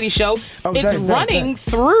the Light City show. It's running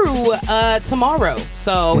through tomorrow,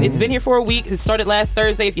 so it's been here for a week. It started last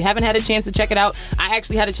Thursday. If you haven't had a chance to check it out, I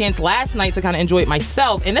actually had a chance last night to kind of enjoy it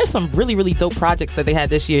myself, and there's some really, really dope projects that they had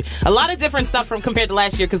this year. A lot of different stuff from compared to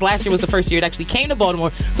last year, because last year was the first year it actually came to Baltimore.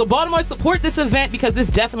 So Baltimore, support this event because this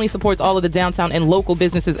definitely supports all of the downtown and local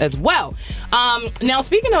businesses as well. Now,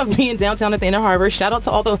 speaking of being downtown at the Inner Harbor, shout out to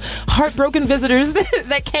all the heartbroken visitors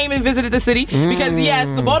that came and visited the city, because yes,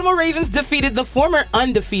 the Baltimore Ravens defeated the former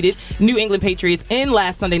undefeated New England Patriots in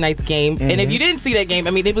last Sunday night's game. And if you didn't see that game, I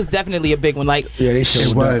mean, it was definitely a big one. Like, they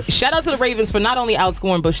sure was. Shout out to the Ravens for not only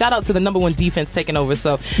outscoring, but shout out to the number one defense taking over.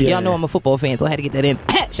 So y'all know I'm a football fan, so I had to get that in.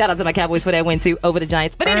 Shout out to my Cowboys for that win too over the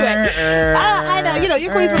Giants. But anyway, I know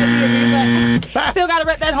your Queens want to be but still gotta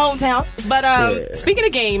rep that hometown. But speaking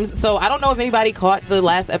of games, so I don't know if anybody caught the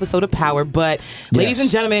last episode of Power, but ladies and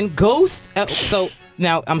gentlemen, Ghost.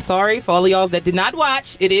 Now, I'm sorry for all of y'all that did not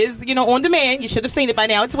watch. It is, on demand. You should have seen it by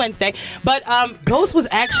now. It's Wednesday. But Ghost was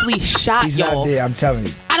actually shot, He's y'all. not dead, I'm telling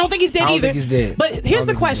you. I don't think he's dead either. I don't think he's dead. But here's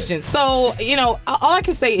the question. So, all I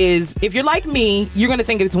can say is, if you're like me, you're going to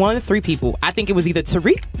think it's one of the three people. I think it was either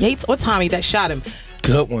Tariq Yates or Tommy that shot him.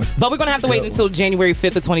 Good one. But we're going to have to wait until January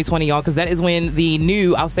 5th of 2020, y'all, because that is when the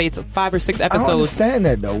new, I'll say it's 5 or 6 episodes. I don't understand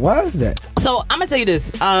that, though. Why is that? So, I'm going to tell you this.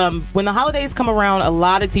 When the holidays come around, a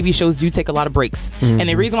lot of TV shows do take a lot of breaks. And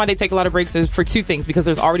the reason why they take a lot of breaks is for two things, because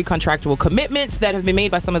there's already contractual commitments that have been made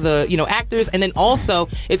by some of the, actors. And then also,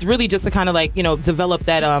 it's really just to kind of develop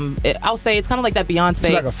that, I'll say it's kind of like that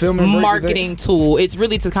Beyonce like a filming marketing tool. It's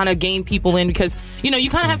really to kind of gain people in because, you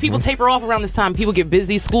kind of have people taper off around this time. People get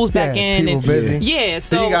busy. School's back in. People busy. Yeah,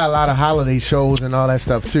 so you got a lot of holiday shows and all that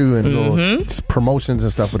stuff too, and promotions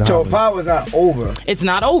and stuff with the So holidays. Power's not over. It's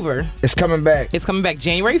not over. It's coming back. It's coming back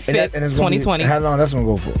January 5th, 2020. How long that's going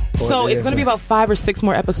to go for? So it's going to be about 5 or 6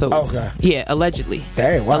 more episodes. Okay. Yeah, allegedly.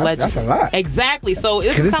 Dang, wow, that's a lot. Exactly. So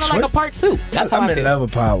it's kind of like a part 2. That's how I feel. I'm in love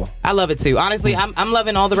with Power. I love it too. Honestly, I'm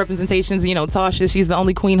loving all the representations. Tasha, she's the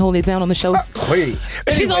only queen holding it down on the shows.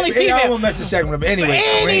 She's the only female. I won't mess the segment up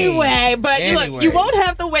anyway. But look, you won't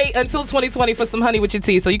have to wait until 2020 for some honey with your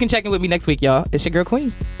tea. So you can check in with me next week, y'all. It's your girl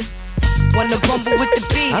Queen. Wanna bumble with the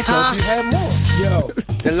beat, I thought you had more. Yo,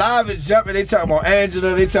 the live is jumping. They talking about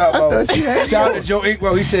Angela. They talking about. Shout out to Joe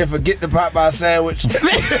Inkwell. He said, "Forget the Popeye sandwich."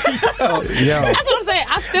 That's what I'm saying.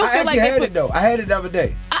 I still feel like I had it though. I had it the other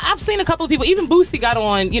day. I've seen a couple of people. Even Boosie got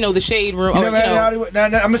on, the Shade Room. You never had it in Hollywood? Now,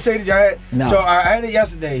 I'm gonna say that y'all had. No. So I had it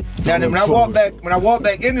yesterday. Now when I walked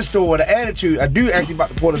back in the store with an attitude, I do actually about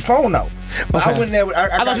to pull his phone out. But I went there.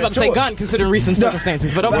 I thought you were about to say gun, considering recent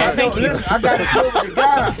circumstances. But okay, thank you. I got a tour with the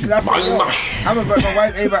guy. I'm my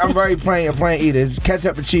wife, Ava, I'm very plain eater. It's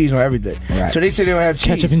ketchup and cheese on everything. Right. So they said they don't have cheese.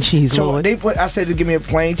 Ketchup and cheese, So Lord. I said to give me a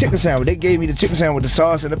plain chicken sandwich. They gave me the chicken sandwich with the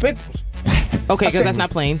sauce and the pickles. Okay, because that's not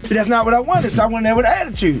plain. That's not what I wanted, so I went there with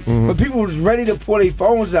attitude. But people was ready to pull their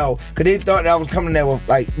phones out because they thought that I was coming there with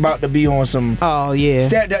like about to be on some. Oh yeah.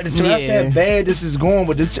 So I said, bad. This is going,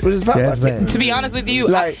 but this is bad. To be honest with you,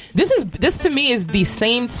 this to me is the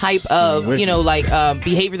same type of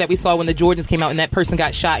behavior that we saw when the Jordans came out and that person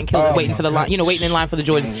got shot and killed waiting for the line, waiting in line for the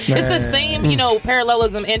Jordans. Man. It's the same,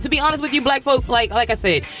 parallelism. And to be honest with you, black folks, like I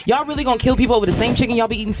said, y'all really gonna kill people over the same chicken y'all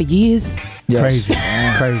be eating for years? Yes.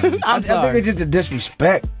 Crazy. I think it's just the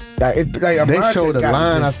disrespect. They showed a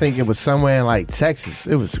line. I think it was somewhere in like Texas.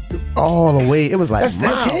 It was all the way. It was like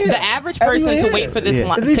the average person to wait for this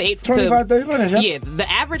line to 25, 30 minutes. Yeah, the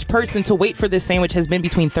average person to wait for this sandwich has been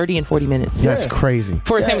between 30 and 40 minutes. That's crazy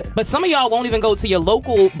for a sandwich. But some of y'all won't even go to your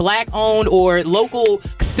local black-owned or local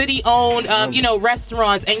city-owned,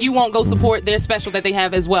 restaurants, and you won't go support their special that they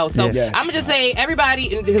have as well. So I'm gonna just say,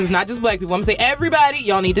 everybody, and this is not just black people. I'm gonna say everybody,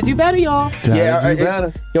 y'all need to do better, y'all.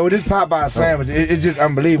 Yo, this Popeye sandwich, it's just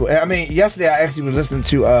unbelievable. I mean, yesterday I actually was listening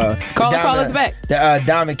to Call Us Back, the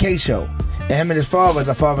Diamond K show. And him and his father,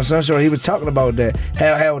 the father and son show, he was talking about that.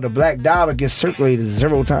 How the black dollar gets circulated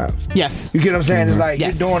 0 times. Yes. You get what I'm saying? It's like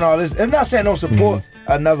you're doing all this. I'm not saying don't support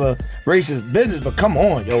another racist business, but come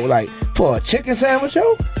on, yo. Like, for a chicken sandwich,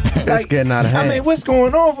 yo? That's getting out of hand. I mean, what's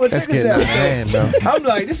going on for a chicken sandwich? I'm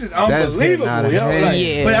like, this is unbelievable,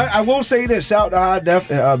 yo. But I will say this. Shout out to High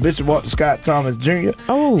Def and Bishop Walter Scott Thomas Jr.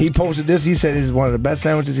 Oh. He posted this. He said this is one of the best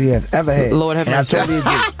sandwiches he has ever had. Lord have mercy. I totally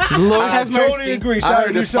agree. Lord have mercy. I totally agree. I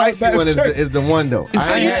heard the spicy one is the one, though.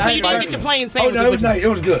 So you didn't get your plain sandwich. Oh, no, it was nice. It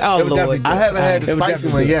was good. Oh, Lord. I haven't had the spicy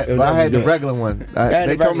one yet, but I had the regular one.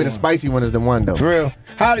 They told me the spicy one is the one, though. For real.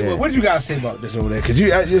 Holliwood, what do you guys say about this over there? Because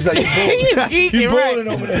it's like you're boiling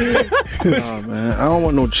over there. Oh, man. I don't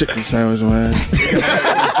want no chicken sandwich, man. They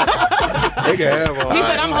can have all. He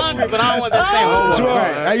said, I'm hungry, but I don't want that sandwich.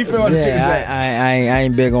 How you feel about the chicken sandwich? I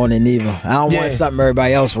ain't big on it neither. I don't want something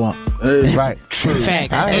everybody else want. Right. True.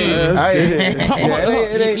 Facts.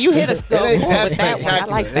 You hit us though. It ain't that spectacular. I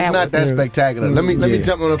like that. It's not that spectacular. Let me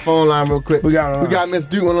jump on the phone line real quick. We got Miss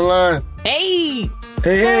Duke on the line. Hey.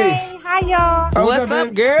 Hey. Hi, y'all. What's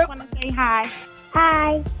up, girl? I want to say hi.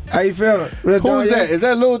 Hi. How you feeling? Who's that? Is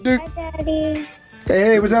that Lil Duke? Hi, Daddy.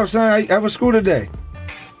 Hey, what's up, son? How was school today?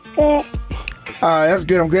 Good. All right, that's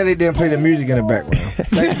good. I'm glad they didn't play the music in the background.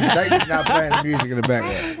 Thank you for not playing the music in the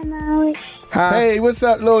background. Hi. Hey, what's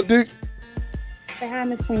up, Lil Duke? Say hi,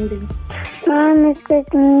 Miss Queen. Hi, Miss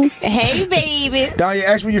Queen. Hey, baby. Don, you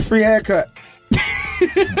asked for your free haircut.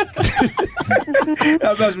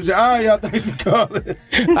 I'm messing with you. All right, y'all. Thanks for calling.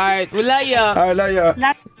 All right, we love y'all. All right, love y'all.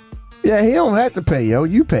 Yeah, he don't have to pay, yo.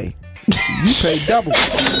 You pay. You pay double.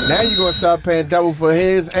 Now you're gonna start paying double for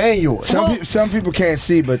his and yours. Some people can't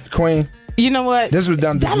see, but Queen. You know what? This was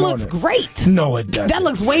done this morning. That looks great. No, it doesn't. That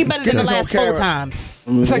looks way better than the last 4 times.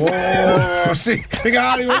 It's like, whoa, see, think of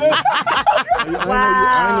Hollywood. I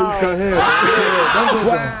know you cut hair.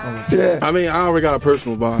 Yeah. I mean, I already got a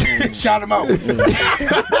personal bond. Shout him out. No, he on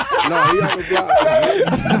the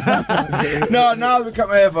block. No, I've been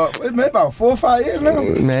coming here for about 4 or 5 years now.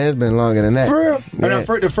 Man, it's been longer than that. For real? And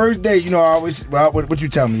the first day, I always, what you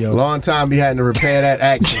tell me, yo? Long time be having to repair that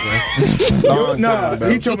accident. Long time, bro.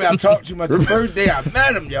 He told me I talked too much. The first day I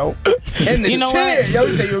met him, yo, in the chair. Yo,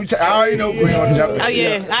 he said, I already know Queen on the jump.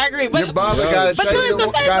 Yeah, I agree. But your barber gotta tell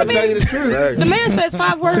you the truth. The man says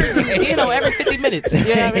 5 words, every 50 minutes.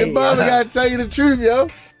 You know what I mean? Your barber gotta tell you the truth, yo.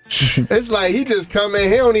 It's like he just come in,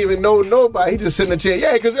 he don't even know nobody. He just sit in the chair.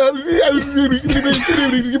 Yeah, because like,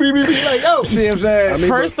 yo. See what I'm saying?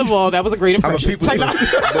 First of all, that was a great impression.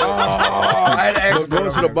 I had to ask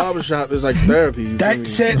going to the barbershop is like therapy.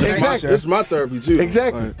 Exactly. It's my therapy too.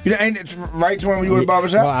 Exactly. Like, ain't it right to when you go to the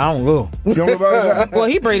barbershop? Well, I don't go. You don't go to the barbershop? Well,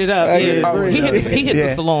 he braided up. Yeah. He hit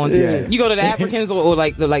the salons. Yeah. You go to the Africans or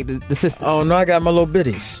like the sisters? Oh no, I got my little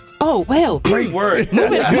bitties. Oh well, great word. I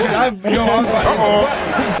was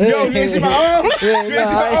like, yo, you ain't see my arm? You ain't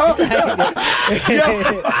see my arm?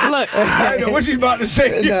 Look, I don't know what she's about to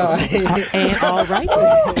say. No, and all right.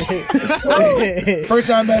 First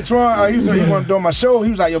time I met Twon, he was like, he wanted to do my show.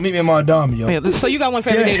 He was like, yo, meet me in Montgomery, yo. Yeah, so you got one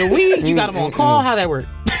for every day of the week? You got him on call? How that work?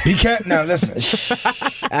 He can't. Now listen,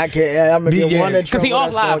 I can't. I'm gonna get one in trouble. Because he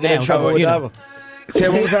off live now. Trouble with the other. Say it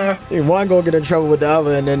one more time. One gonna get in trouble with the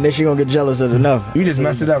other, and then she gonna get jealous of another. You just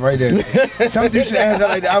messed it up right there. Some dude should answer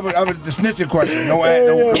like that. I would the snitching question. No ad,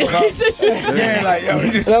 no cop. Yeah, like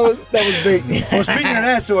yo. That was big. Well, speaking of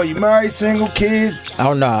that, so are you married, single, kids?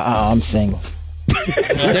 Oh no, I'm single.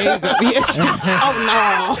 There you go.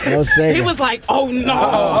 Oh no. No single. He was like, oh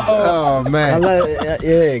no. Oh man.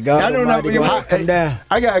 Yeah, God. I don't know. Come down.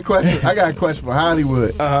 I got a question. For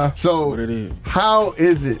Holliwood. Uh-huh. So, how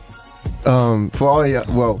is it For all y'all,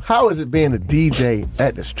 well, how is it being a DJ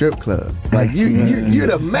at the strip club? Like you're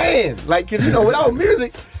the man. Like, 'cause, without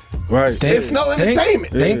music, right? It's no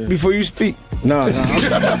entertainment. Think before you speak. No.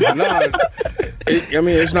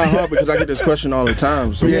 It's not hard because I get this question all the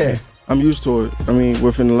time. So yeah, I'm used to it. I mean,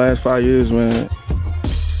 within the last 5 years, man,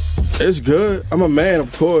 it's good. I'm a man,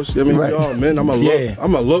 of course. I mean, we all men. I'm a look.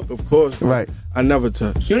 I'm a look, of course. Right. I never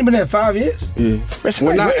touch. You only been there 5 years? Yeah.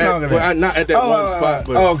 Well, not at that one spot,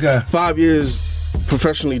 but okay. 5 years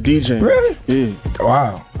professionally DJing. Really? Yeah.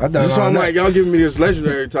 Wow. So I'm like, y'all giving me this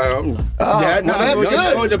legendary title. That's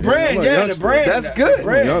good. Oh, the brand, the brand. That's good. I'm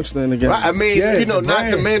a youngster again. I mean, not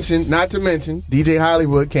to mention, DJ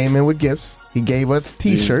Holliwood came in with gifts. He gave us a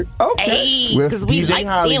T-shirt with DJ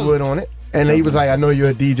Holliwood on it. And he was like, I know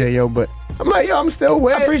you're a DJ, yo, but I'm like, yo, I'm still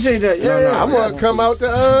wet. I appreciate that. I'm going to come out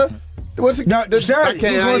to, what's it? I ain't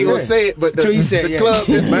going to say it, but the club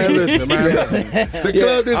this weekend. The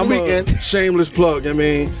club this weekend. Shameless plug, I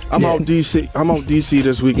mean, I'm out DC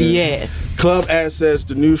this weekend. Yeah. Club Access,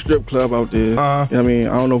 the new strip club out there. I mean,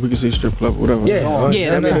 I don't know if we can say strip club or whatever.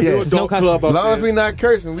 New adult club out there. As long as we not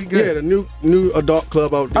cursing, we good. Yeah, the new adult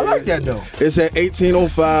club out there. I like that, though. It's at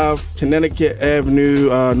 1805 Connecticut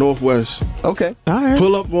Avenue, Northwest. Okay. All right.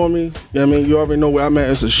 Pull up on me. I mean, you already know where I'm at.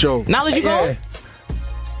 It's a show. Niledge, you going?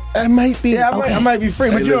 It might be. Yeah, I might be free.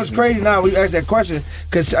 But it's crazy now we asked that question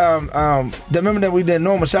because remember that we did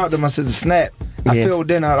normal shout out to my sister Snap. I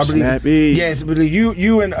filled in. I believe. Snappy. Yes, I believe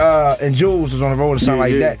you and Jules was on the road or something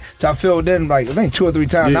like that. So I filled in like I think 2 or 3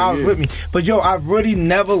 times. Now I was with me. But I really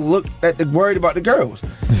never looked at worried about the girls.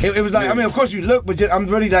 It was like I mean, of course you look, but I'm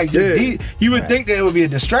really like you would think that it would be a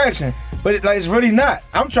distraction. But it's really not.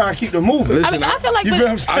 I'm trying to keep them moving. Listen, I feel like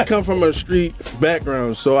I come from a street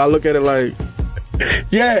background, so I look at it like.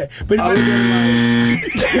 Yeah, but I'm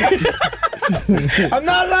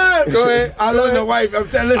not lying. Go ahead. I love the wife. I'm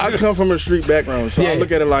telling you. I come from a street background, so I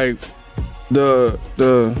look at it like the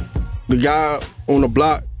guy on the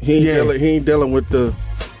block. He ain't dealing with the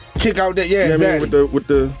chick out there. Yeah, exactly. I mean, with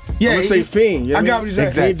the I'm gonna say fiend. You know I got what you're saying.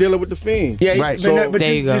 Exactly. He ain't dealing with the fiend. Yeah, right. But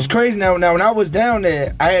there you go. It's crazy now. Now when I was down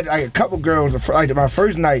there, I had like a couple girls. Like my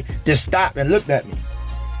first night, just stopped and looked at me.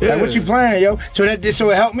 Yeah. Like, what you playing, yo? So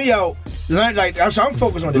it helped me out. Like, so I'm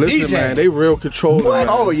focused on the Listen, DJ. man, they real controlling. What?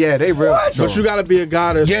 Oh yeah, they real. But you gotta be a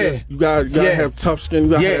guy that's you gotta have tough skin.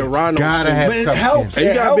 You gotta have rhino skin. It helps. And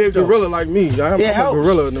you gotta be a gorilla like me. I'm a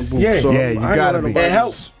gorilla in the booth. Yeah, so you gotta be. It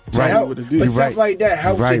helps. Right. But stuff like that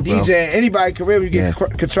helps the DJ and anybody career when you get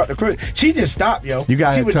construct the career. She just stopped, yo. You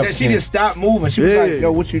gotta have tough skin. She just stopped moving. She was like,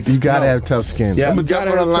 yo, what you gotta have tough skin. Yeah. I'm gonna jump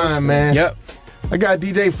on the line, man. Yep. I got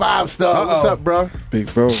DJ 5 Star. What's up, bro?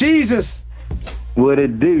 Big bro. Jesus. What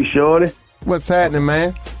it do, shorty? What's happening,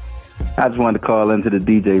 man? I just wanted to call into the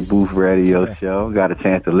DJ Booth radio show. Got a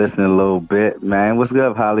chance to listen a little bit, man. What's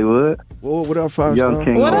up, Hollywood? Whoa, what up, 5 Young Star?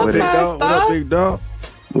 King What up, over there. 5 Star? What up, big dog?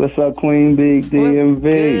 What's up, Queen Big DMV?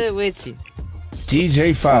 What's good with you?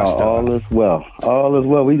 DJ 5 Star. All is well. All is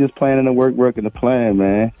well. We just planning the working the plan,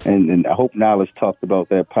 man. And I hope Niledge talked about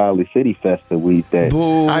that Poly City Fest that we did.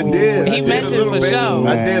 I did. He mentioned for sure.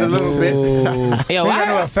 I did a little bit. Yo,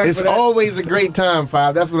 it's always a great time,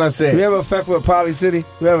 5. That's what I said. You ever affect with Poly City?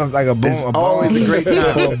 You ever like a boom? It's always a great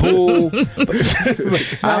time. A bull.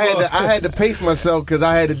 I had to pace myself because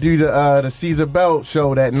I had to do the Caesar Bell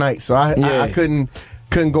show that night, so I couldn't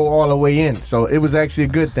go all the way in. So it was actually a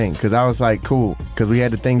good thing because I was like, cool, because we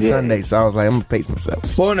had the thing Sunday, so I was like, I'm gonna pace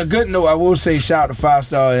myself. Well, on a good note, I will say shout out to 5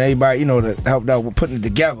 Star and everybody that helped out with putting it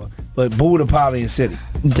together. But boo to Poly and City.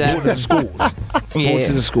 Boo to the schools. Boo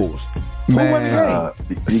to the schools. Man,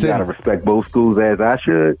 you gotta respect both schools as I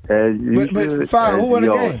should, as you should. But 5, who won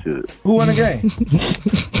the game? Who won the game?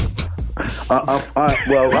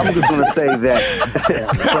 Well, I'm just going to say that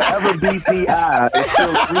forever BCI is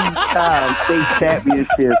still 3-time state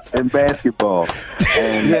championships in basketball.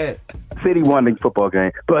 And City won the football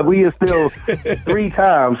game. But we are still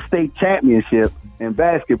 3-time state championship in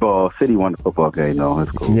basketball. City won the football game, though.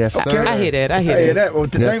 That's cool. Yes, sir. I hear that. Well,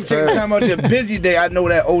 take time out your busy day. I know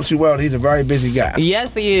that O2 World. He's a very busy guy.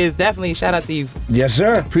 Yes, he is. Definitely. Shout out to you. Yes,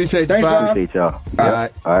 sir. Appreciate Thanks, 5. Appreciate y'all. All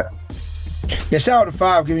right. Yeah, shout out to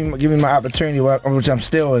 5 giving me my opportunity, which I'm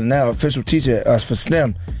still in now, official teacher for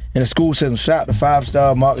STEM in the school system. Shout out to 5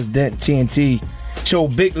 Star, Marcus Dent, TNT. Show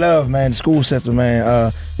big love, man, the school system,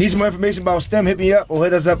 man. Need some more information about STEM, hit me up or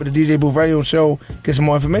hit us up at the DJ Booth Radio Show. Get some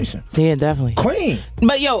more information. Yeah, definitely. Queen.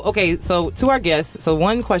 But okay, so to our guests, so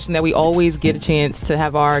one question that we always get a chance to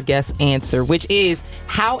have our guests answer, which is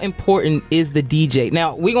how important is the DJ?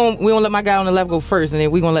 Now, we gonna let my guy on the left go first, and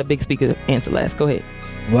then we're gonna let Big Speaker answer last. Go ahead.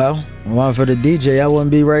 Well, if it wasn't for the DJ, I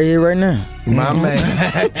wouldn't be right here right now. My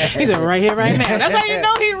man. He's right here, right now. That's how you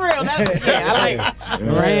know he's real. I like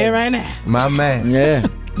it. Right here, right now. My man. Yeah.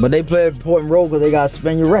 But they play an important role because they got to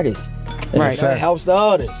spin your records. Right. That helps the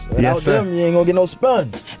artists. Without them, you ain't going to get no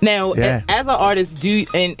spun. Now, as an artist,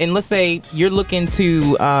 and let's say you're looking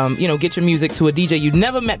to, get your music to a DJ you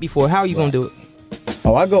never met before, how are you going to do it?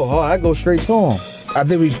 Oh, I go hard. I go straight to him. I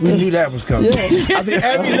think we knew that was coming. Yeah. I think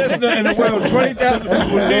every listener in the world, 20,000 people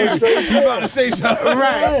knew you about to say something.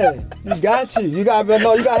 Right. You got to. You got to have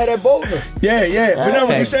that boldness. Yeah. But no,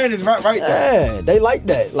 what you're saying is right there. Yeah, they like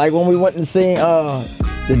that. Like when we went and seen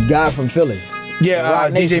the guy from Philly. Yeah,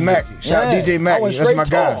 DJ Mac. Shout out DJ Mac. That's my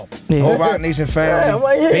guy. Whole Rock Nation family.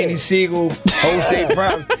 Beanie Siegel, whole State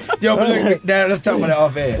Private. Yo, but look, let's talk about that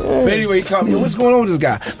off air. But anyway, he called me. What's going on with this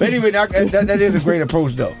guy? But anyway, that is a great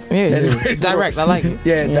approach, though. Yeah, direct. I like it.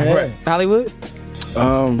 Yeah, direct. Holliwood?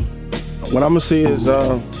 What I'm going to see is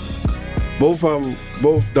both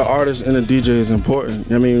the artist and the DJ is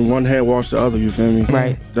important. I mean, one hand wash the other, you feel me?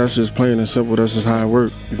 Right. That's just plain and simple. That's just how it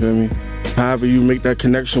works, you feel me? However you make that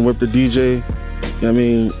connection with the DJ, I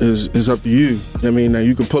mean, is up to you. I mean, now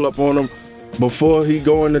you can pull up on him before he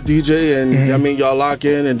go in the DJ, and I mean, y'all lock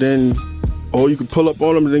in, and then, or you can pull up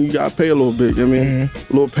on him, and then you gotta pay a little bit. I mean,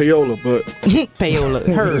 a little payola, but payola,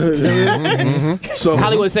 heard. So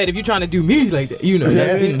Holliwood said, if you're trying to do me like that, you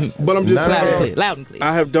know. But I'm just saying, loud and clear.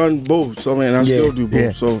 I have done both, so man, I still do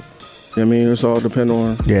both. So I mean, it's all depend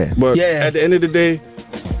on. But at the end of the day,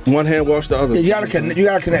 one hand wash the other. Yeah, you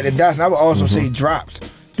gotta connect the dots. And I would also say drops.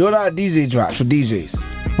 Do a lot of DJ drops for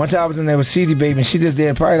DJs. One time I was in there with CD Baby, and she just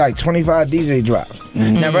did probably like 25 DJ drops.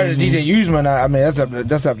 Now, whether the DJ use them or not, I mean,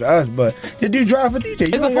 that's up to us. But just do drop for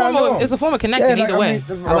DJ. It's a form of connecting either way.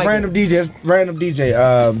 Random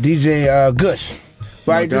DJ Gush.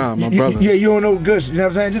 Right? My brother. Yeah, you don't know Gush. You know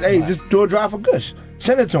what I'm saying? Just do a drop for Gush.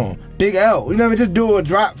 Send it to him. Big L. You know what I mean? Just do a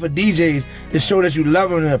drop for DJs to show that you love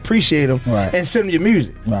them and appreciate them, and send them your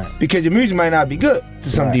music. Right. Because your music might not be good to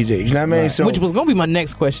some DJs. You know what I mean? So, which was gonna be my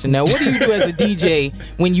next question. Now, what do you do as a DJ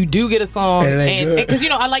when you do get a song? And because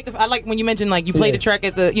I like when you mentioned like you played a track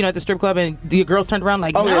at the strip club and the girls turned around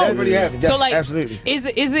like, yeah, everybody happy. So like, absolutely.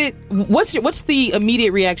 Is it what's the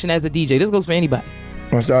immediate reaction as a DJ? This goes for anybody.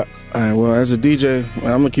 What's that? All right, well, as a DJ,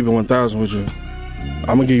 I'm gonna keep it 1,000 with you.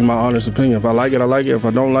 I'm gonna give you my honest opinion. If I like it, I like it. If I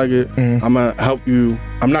don't like it, I'm gonna help you.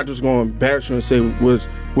 I'm not just gonna bash you and say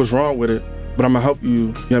what's wrong with it, but I'm gonna help you. You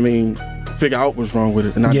know what I mean, figure out what's wrong with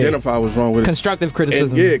it and identify what's wrong with it. Constructive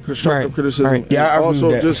criticism. And, constructive criticism. Right. Yeah, I also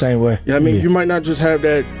agree with that the same way. Yeah, I mean, you might not just have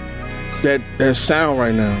that sound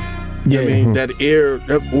right now. Yeah, I mean,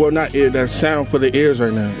 that sound for the ears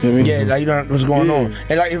right now. You know what I mean? Yeah, like you know what's going on.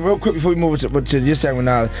 And like real quick before we move to your segment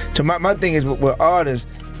now, so my thing is with artists,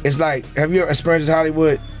 it's like, have you ever experienced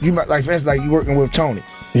Holliwood? You might, like, for instance, like you working with Tony.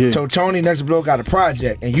 Yeah. So Tony Next Blow got a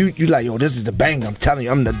project, and you like, yo, this is the bang. I'm telling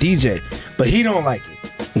you, I'm the DJ, but he don't like it.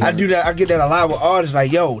 I do that. I get that a lot with artists.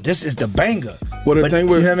 Like, yo, this is the banger. Well, the thing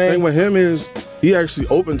with him is he actually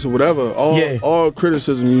open to whatever, all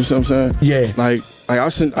criticism. You know what I'm saying? Yeah. Like I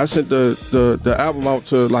sent the album out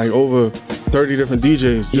to like over 30 different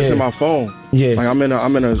DJs just in my phone. Yeah. Like I'm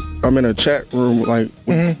in a chat room like.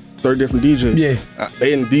 30 different DJs. Yeah.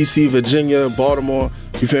 They in DC, Virginia, Baltimore,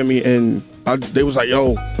 you feel me? And they was like,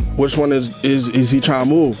 yo, which one is he trying to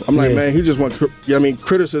move? I'm like, man, he just want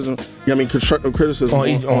criticism, constructive criticism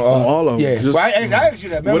on all of them. Yeah. Just, well, I asked you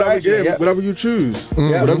that. Whatever you choose.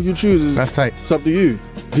 Whatever you choose, that's tight. It's up to you.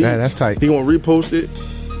 That's tight. He gonna repost it.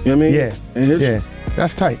 You know what I mean? Yeah. And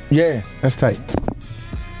that's tight. Yeah. That's tight.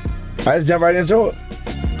 I just jump right into it.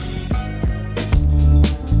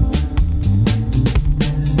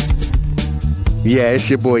 Yeah, it's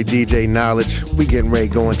your boy DJ Niledge. We getting ready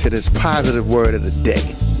to go into this positive word of the day.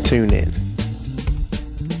 Tune in.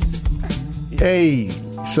 Hey,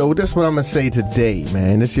 so this is what I'm going to say today,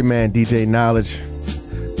 man. This your man DJ Niledge.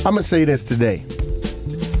 I'm going to say this today.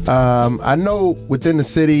 I know within the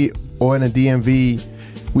city or in the DMV,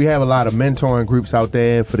 we have a lot of mentoring groups out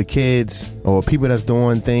there for the kids or people that's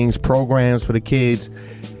doing things, programs for the kids.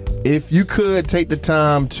 If you could take the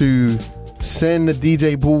time to send the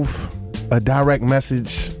DJ booth a direct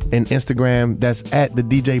message in Instagram that's at the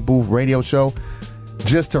DJ Booth Radio Show,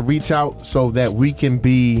 just to reach out so that we can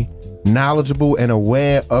be knowledgeable and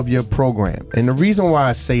aware of your program. And the reason why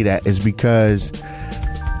I say that is because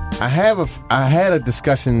I had a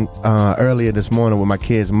discussion earlier this morning with my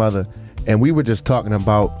kid's mother, and we were just talking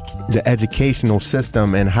about the educational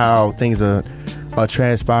system and how things are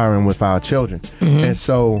transpiring with our children. And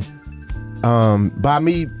so by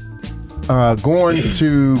me going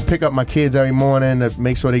to pick up my kids every morning to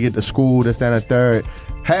make sure they get to school, this, that, and the third,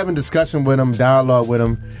 having discussion with them, dialogue with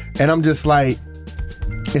them, and I'm just like,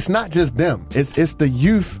 it's not just them. It's the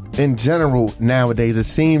youth in general nowadays. It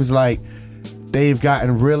seems like they've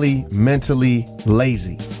gotten really mentally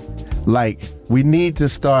lazy. Like, we need to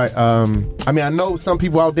start, I know some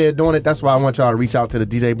people out there doing it. That's why I want y'all to reach out to the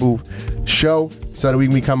DJ Booth show so that we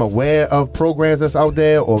can become aware of programs that's out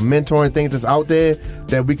there or mentoring things that's out there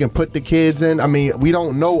that we can put the kids in. I mean, we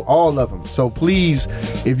don't know all of them. So please,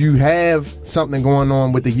 if you have something going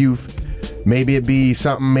on with the youth, maybe it be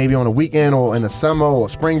something maybe on a weekend or in the summer or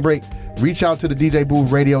spring break, reach out to the DJ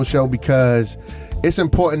Booth radio show, because it's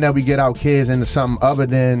important that we get our kids into something other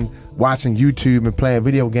than watching YouTube and playing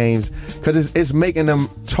video games, because it's making them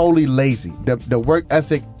totally lazy. The work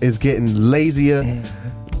ethic is getting lazier.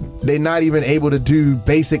 They're not even able to do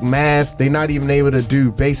basic math. They're not even able to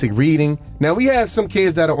do basic reading. Now, we have some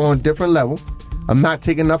kids that are on a different level. I'm not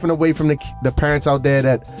taking nothing away from the parents out there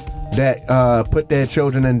that put their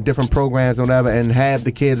children in different programs or whatever and have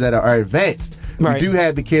the kids that are advanced. Right. We do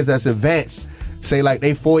have the kids that's advanced, say like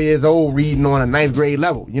they 4 years old reading on a 9th grade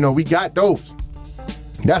level. We got those.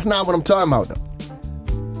 That's not what I'm talking about,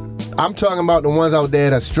 though. I'm talking about the ones out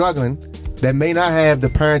there that's struggling, that may not have the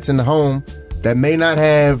parents in the home, that may not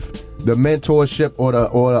have the mentorship or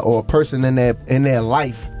a person in their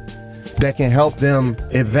life that can help them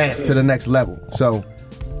advance to the next level. So,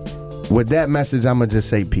 with that message, I'm gonna just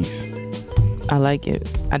say peace. I like it.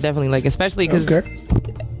 I definitely like it, especially because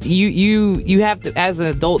you have to, as an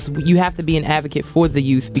adult, you have to be an advocate for the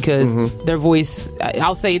youth, because their voice,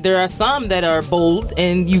 I'll say there are some that are bold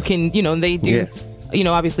and you can, they do,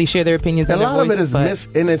 obviously share their opinions. And a lot of it is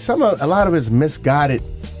a lot of it's misguided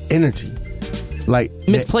energy. Like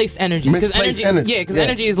misplaced energy. Misplaced energy. Yeah, because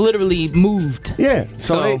energy is literally moved. Yeah.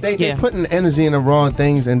 So they putting energy in the wrong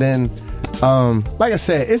things, and then like I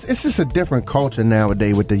said, it's just a different culture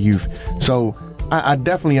nowadays with the youth. So I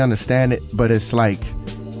definitely understand it, but it's like,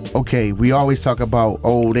 okay, we always talk about,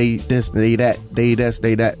 they this, they that, they this,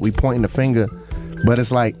 they that. We pointing the finger, but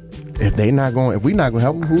it's like, if we're not gonna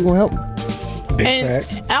help them, who's gonna help them?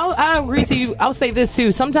 I agree to you. I'll say this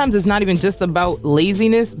too. Sometimes it's not even just about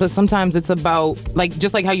laziness, but sometimes it's about, like,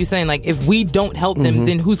 just like how you're saying, like, if we don't help them,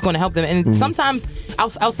 then who's going to help them? And sometimes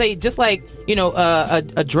I'll say, just like,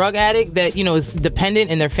 a drug addict that, is dependent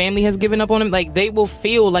and their family has given up on them, like, they will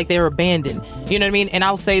feel like they're abandoned. You know what I mean? And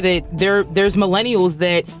I'll say that there's millennials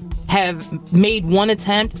that have made one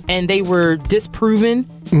attempt and they were disproven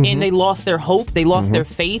and they lost their hope, they lost their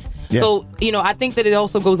faith. Yeah. So, I think that it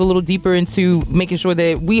also goes a little deeper into making sure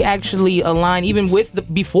that we actually align, even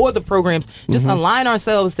with before the programs, just align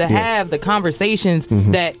ourselves to have the conversations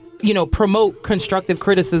that, promote constructive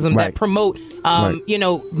criticism, that promote,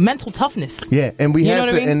 mental toughness. Yeah, and we have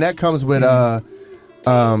to, and that comes with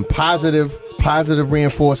positive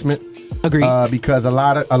reinforcement. Agreed. Because a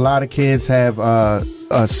lot of kids have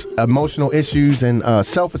emotional issues and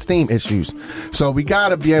self-esteem issues. So we got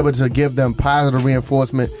to be able to give them positive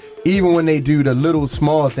reinforcement, even when they do the little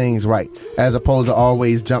small things right, as opposed to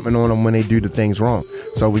always jumping on them when they do the things wrong.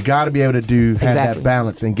 So we got to be able to have that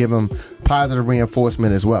balance and give them positive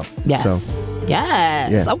reinforcement as well. Yes. So,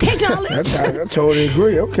 yes. Yeah. Okay, Niledge. I totally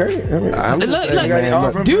agree. Okay.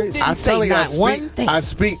 Dude didn't say not one thing. I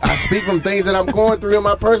speak from things that I'm going through in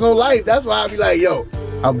my personal life. That's why I be like, yo,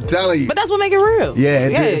 I'm telling you. But that's what make it real. Yeah,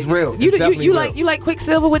 it's real. You real. like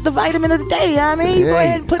Quicksilver with the vitamin of the day. I mean, go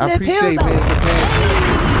ahead and put that pill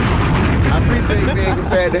on. I appreciate being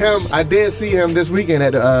compared to him. I did see him this weekend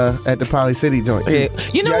at the Poly City joint. Yeah.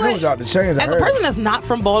 You know what? As a person that's not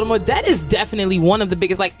from Baltimore, that is definitely one of the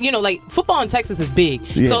biggest. Like, football in Texas is big.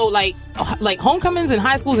 Yeah. So like homecomings in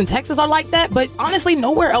high schools in Texas are like that. But honestly,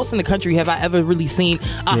 nowhere else in the country have I ever really seen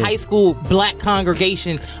a high school black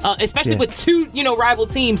congregation, especially with two rival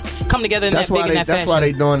teams come together in that fashion. That's why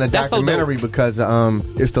they doing a documentary, because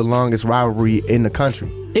it's the longest rivalry in the country.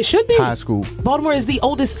 It should be. High school. Baltimore is the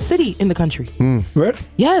oldest city in the country. What?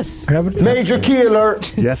 Yes. Major key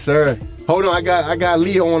alert. Yes, sir. Hold on, I got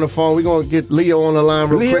Leo on the phone. We're going to get Leo on the line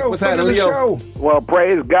real quick. What's happening, Leo? Well,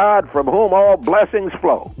 praise God, from whom all blessings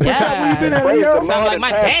flow. Yeah. What's up, been Leo? Sound like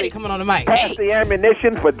my daddy coming on the mic. Pass the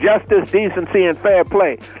ammunition for justice, decency, and fair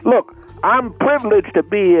play. Look, I'm privileged to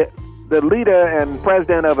be the leader and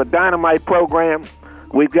president of a dynamite program.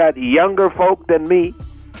 We've got younger folk than me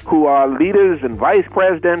who are leaders and vice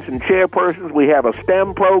presidents and chairpersons. We have a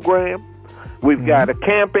STEM program. We've got a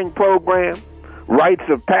camping program, rites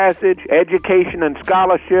of passage, education and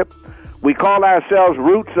scholarship. We call ourselves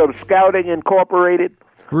Roots of Scouting Incorporated.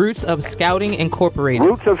 Roots of Scouting Incorporated.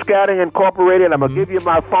 Roots of Scouting Incorporated. I'm going to give you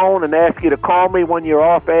my phone and ask you to call me when you're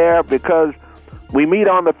off air, because we meet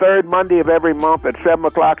on the third Monday of every month at 7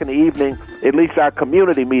 o'clock in the evening, at least our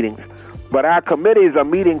community meetings. But our committees are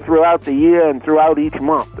meeting throughout the year and throughout each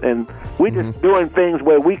month, and we're just doing things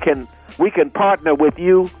where we can partner with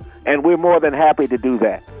you, and we're more than happy to do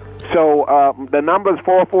that. So the number is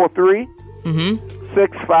 443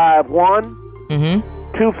 651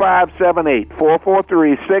 2578.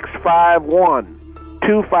 443 651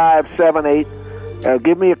 2578.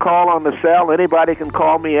 Give me a call on the cell. Anybody can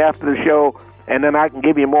call me after the show, and then I can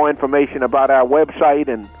give you more information about our website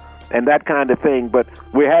and that kind of thing. But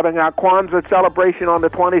we're having our Kwanzaa celebration on the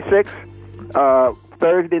 26th,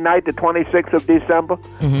 Thursday night, the 26th of December.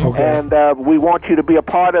 And we want you to be a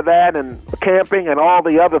part of that, and camping and all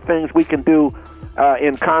the other things we can do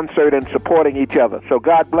in concert and supporting each other. So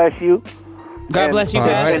God bless you. God bless you,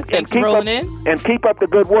 Pastor. Thanks for rolling in. And keep up the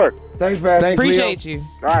good work. Thanks, Pastor. Appreciate you.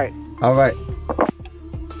 All right. All right.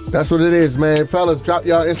 That's what it is, man. Fellas, drop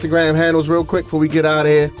y'all Instagram handles real quick before we get out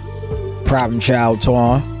of here. Problem Child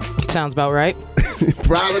Twon. Sounds about right.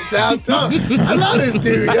 Problem Child Twon. I love this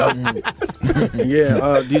dude, yo.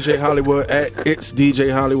 Yeah, DJ Holliwood at It's DJ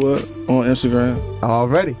Holliwood on Instagram.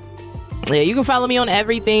 Already. Yeah, you can follow me on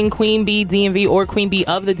everything Queen Bee DMV or Queen Bee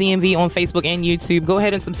of the DMV on Facebook and YouTube. Go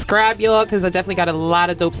ahead and subscribe, y'all, because I definitely got a lot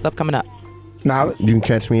of dope stuff coming up. Niledge. You can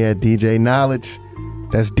catch me at DJ Niledge.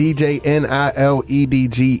 That's DJ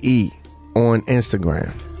NILEDGE on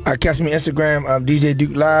Instagram. Catch me Instagram, DJ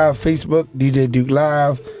Duke Live, Facebook, DJ Duke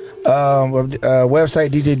Live,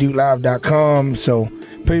 website, DJDukeLive.com. So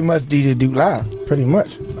pretty much DJ Duke Live, pretty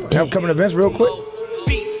much. Upcoming events real quick.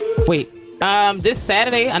 Wait. This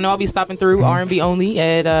Saturday, I know I'll be stopping through R&B only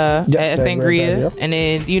at Sangria. And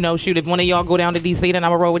then, shoot, if one of y'all go down to DC, then I'm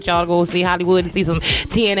going to roll with y'all to go see Hollywood and see some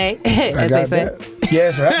TNA, as they say.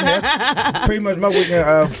 Yeah, so that's pretty much my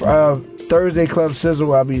weekend. Thursday, Club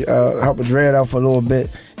Sizzle, I'll be helping Dread out for a little bit.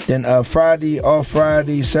 Then Friday,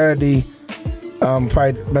 Saturday,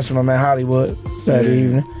 probably messing with my man Hollywood Saturday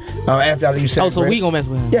evening. After I leave Saturday. Oh, so we gonna mess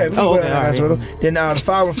with him? Yeah, we gonna mess with him. Then the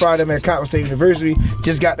following Friday, I'm at Cotton State University.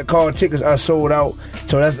 Just got the call. Tickets are sold out.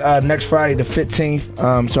 So that's next Friday, the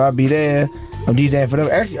 15th. So I'll be there. I'm DJing for them.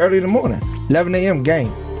 Actually, early in the morning, 11 a.m.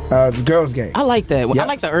 game. The girls' game. I like that. Yep. I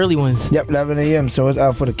like the early ones. Yep, 11 a.m. So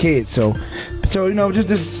it's for the kids. So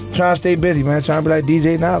just trying to stay busy, man. Trying to be like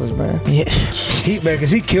DJ Niledge, man. Yeah. Because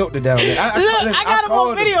he killed it down there. I got him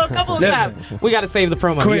on video a couple of times. We got to save the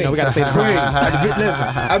promo. We got to save the promo. Listen,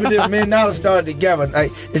 I've been doing me and Niledge started together.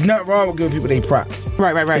 Like, there's nothing wrong with giving people their props.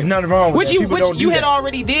 Right. There's nothing wrong with that. Which you had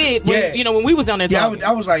already did when, when we was down there talking. Yeah,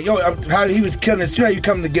 I was like, how he was killing it. You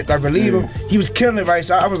come to get relieve him. He was killing it, right?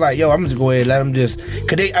 So I was like, I'm just go ahead and let him just,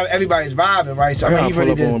 because everybody's vibing, right? So I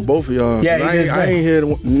pull up on both of y'all. Yeah, I ain't hear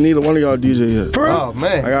neither one of y'all DJ yet. Oh,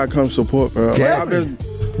 man. I gotta come support, bro. Yeah. I've been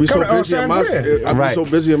so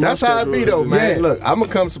busy in my That's how I be, though, man. Yeah. Look, I'm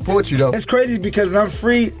gonna come support you, though. It's crazy because when I'm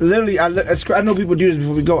free, literally, I know people do this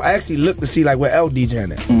before we go. I actually look to see where L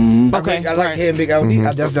DJing at. Okay, I like hearing Big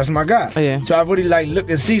LD. That's my guy. Yeah. So I really look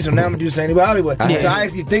and see. So now I'm gonna do the same about Hollywood. So I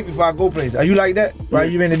actually think before I go places. Are you like that? Right?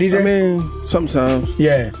 You been a DJ? I mean, sometimes.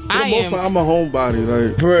 Yeah. For the most part, I'm a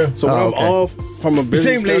homebody. For real. So when I'm off from a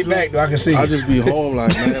busy schedule, laid back, though. I can see. I just be home, man.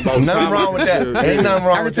 Nothing wrong with that. Ain't nothing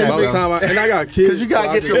wrong with that. And I got kids. Because you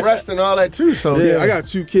gotta get your rest and all that too. So I got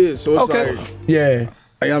 2 kids. So it's like,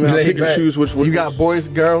 I pick and choose which you got boys,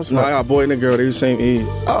 girls. No, I got a boy and a girl. They the same age.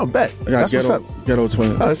 Oh, bet. I got ghetto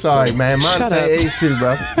twins. Oh, it's all right, man. Mine's the same age too,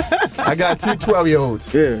 bro. I got 2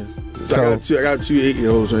 12-year-olds. Yeah. So I got 2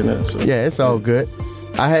 8-year-olds right now. So. Yeah, it's all good.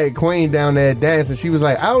 I had Queen down there dancing. She was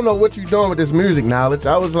like, I don't know what you're doing with this music, Niledge.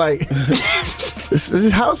 I was like, this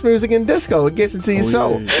is house music and disco. It gets into your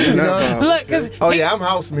soul. You know? Look, cause I'm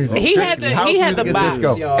house music. He had the bops,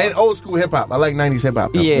 disco. And old school hip hop. I like 90s hip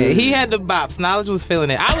hop. Yeah, he had the bops. Niledge was feeling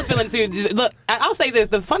it. I was feeling it too. Look, I'll say this: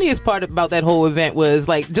 the funniest part about that whole event was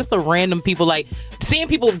just the random people, seeing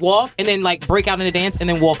people walk and then break out in the dance and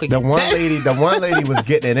then walk again. The one lady was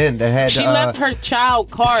getting it in. That had she left her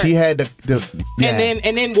child card. She had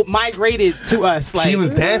and then migrated to us. She was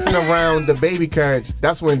dancing around the baby carriage.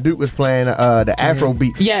 That's when Duke was playing the Afro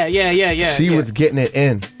beats. Yeah. She was getting it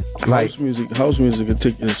in. House music can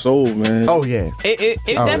take your soul, man. Oh yeah. It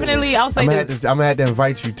definitely. I'll say I'm gonna have to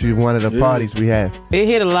invite you to one of the parties we have. It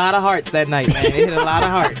hit a lot of hearts that night, man. It hit a lot of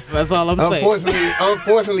hearts. That's all I'm saying.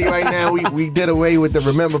 Unfortunately, right now we did away with the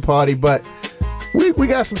Remember Party, but we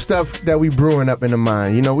got some stuff that we brewing up in the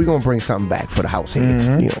mind. We're gonna bring something back for the house heads.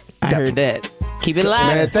 I heard that. Keep it live.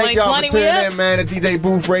 Man, thank y'all for tuning in, man. The DJ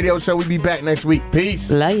Booth Radio Show. We be back next week. Peace.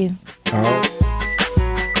 Love you.